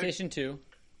 PlayStation 2.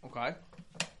 Okay.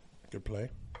 Good play.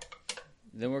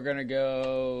 Then we're going to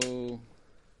go...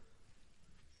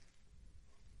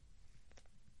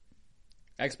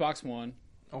 Xbox One.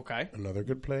 Okay. Another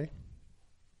good play.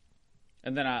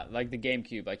 And then I like the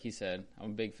GameCube, like he said.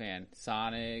 I'm a big fan.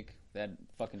 Sonic, that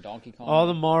fucking Donkey Kong. All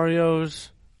the Marios.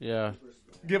 Yeah.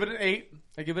 Give it an 8.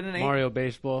 I give it an 8. Mario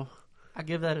Baseball. I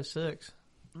give that a 6.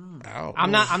 Ow.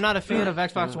 I'm not a fan of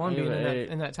Xbox One being give it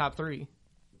in that top 3.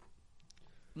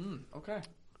 Okay.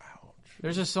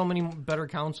 There's just so many better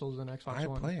consoles than Xbox I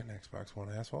One. play an Xbox One,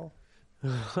 asshole.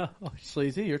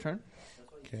 Sleazy, your turn.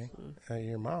 Okay.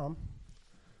 Your mom.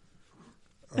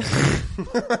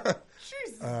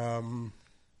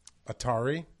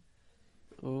 Atari,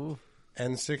 Ooh.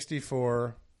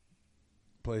 N64,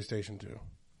 PlayStation 2.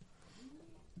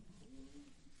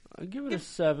 I'll give it a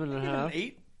 7.5. Give it an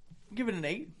 8. Give it an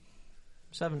 8.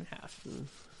 7.5.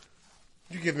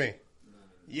 You give me.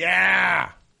 Yeah.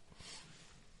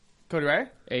 Cody Ray?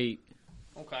 8.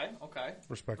 Okay.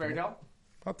 Respectable. Very down.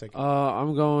 I'll take it.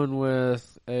 I'm going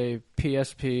with a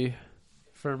PSP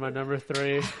for my number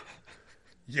 3.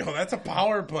 Yo, that's a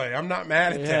power play. I'm not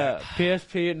mad at Yeah, that.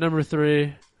 PSP at number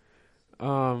 3.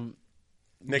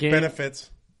 Nick Game- benefits.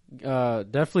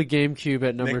 Definitely GameCube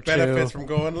at number Nick 2. benefits from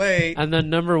going late. And then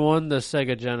number 1, the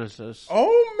Sega Genesis.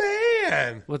 Oh,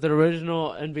 man. With the original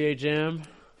NBA Jam.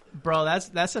 Bro, that's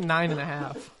a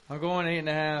 9.5. I'm going 8.5.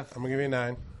 I'm going to give you a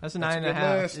 9. That's a That's a good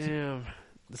 9.5. list. Damn.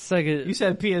 The Sega... You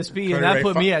said PSP, Cody and that Ray,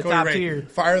 put me at Cody top Ray, tier.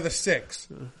 Fire the 6.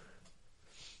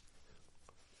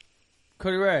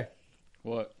 Cody Ray.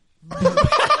 What?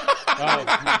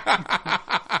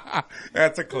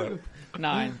 That's a clip.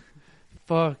 9.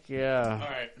 Fuck yeah. All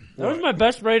right. That was my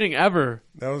best rating ever.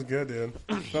 That was good, dude.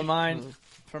 For mine,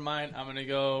 I'm going to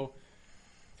go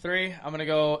 3. I'm going to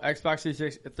go Xbox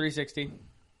 360. I'm going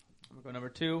to go number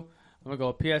 2. I'm going to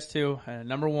go PS2. And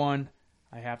number 1,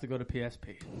 I have to go to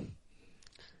PSP.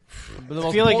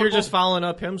 I feel like you're just following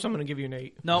up him, so I'm going to give you an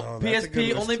 8. No, that's a good PSP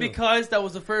list, only too. because that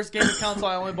was the first gaming console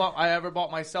I ever bought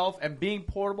myself, and being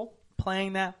portable,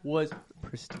 playing that was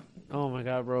pristine. Oh my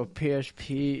god, bro.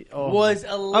 PSP. Oh, Was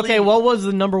elite. Okay, what was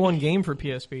the number 1 game for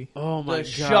PSP? oh my The god.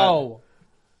 show.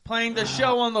 Playing the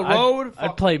show on the road.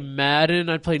 I'd play Madden.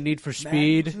 I'd play Need for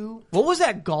Speed. What was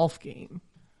that golf game?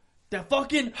 The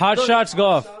fucking Hot Shots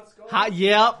Golf.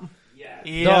 Yep.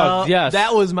 Yeah. Dog, yes.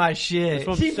 That was my shit. That's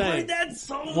what I'm He saying. played that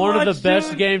so much. One of the best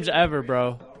dude. games ever,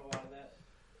 bro.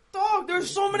 Dog, there's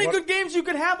so many What- good games you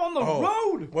could have on the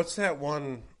road. What's that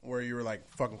one where you were like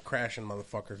fucking crashing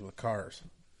motherfuckers with cars?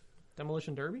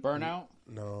 Demolition Derby? Burnout?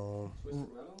 No.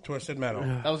 Twisted Metal.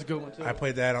 That was a good one too. I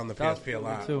played that on the That was PSP a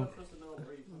lot. too.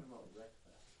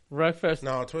 Wreckfest.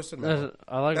 No, Twisted Metal.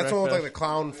 I like That's the one with like Wreckfest. the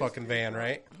clown fucking van,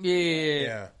 right? Yeah.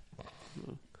 Yeah.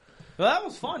 Well, that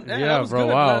was fun. Yeah, Yeah, that was bro,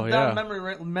 good. wow, Down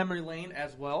yeah. memory lane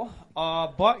as well.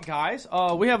 But guys,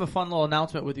 we have a fun little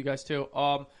announcement with you guys too.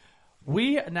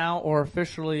 We now are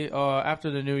officially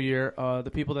after the new year. The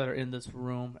people that are in this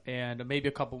room and maybe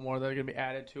a couple more that are going to be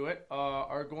added to it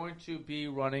are going to be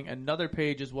running another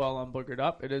page as well on Boogered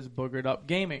Up. It is Boogered Up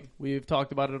Gaming. We've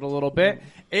talked about it a little bit.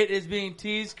 It is being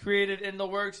teased, created in the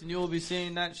works, and you will be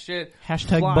seeing that shit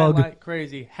Hashtag fly bug. like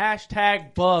crazy.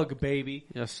 Hashtag bug, baby.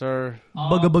 Yes, sir.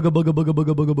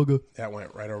 Bugga. That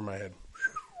went right over my head.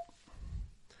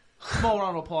 Small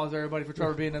round of applause, everybody, for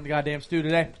Trevor being in the goddamn stew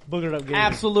today. Boogered Up Gaming.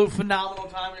 Absolute phenomenal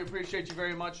time. We appreciate you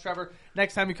very much, Trevor.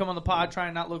 Next time you come on the pod, try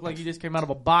and not look like you just came out of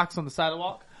a box on the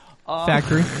sidewalk.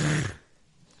 Factory.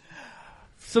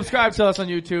 Subscribe to us on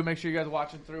YouTube. Make sure you guys are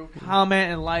watching through.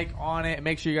 Comment and like on it.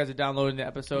 Make sure you guys are downloading the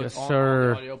episodes Yes, on all sir.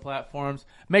 the audio platforms.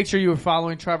 Make sure you are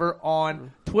following Trevor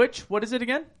on Twitch. What is it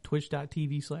again?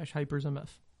 Twitch.tv/HypersMF.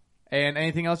 And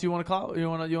anything else you want to call? You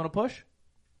want to push?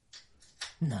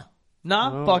 No.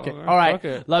 Nah? No, Fuck it. fuck All right.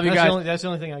 it. Love you guys. That's the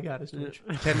only thing I got is Twitch.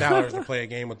 $10 to play a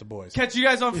game with the boys. Catch you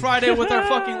guys on Friday with our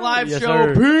fucking live Yes,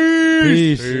 show. sir.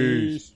 Peace. Peace.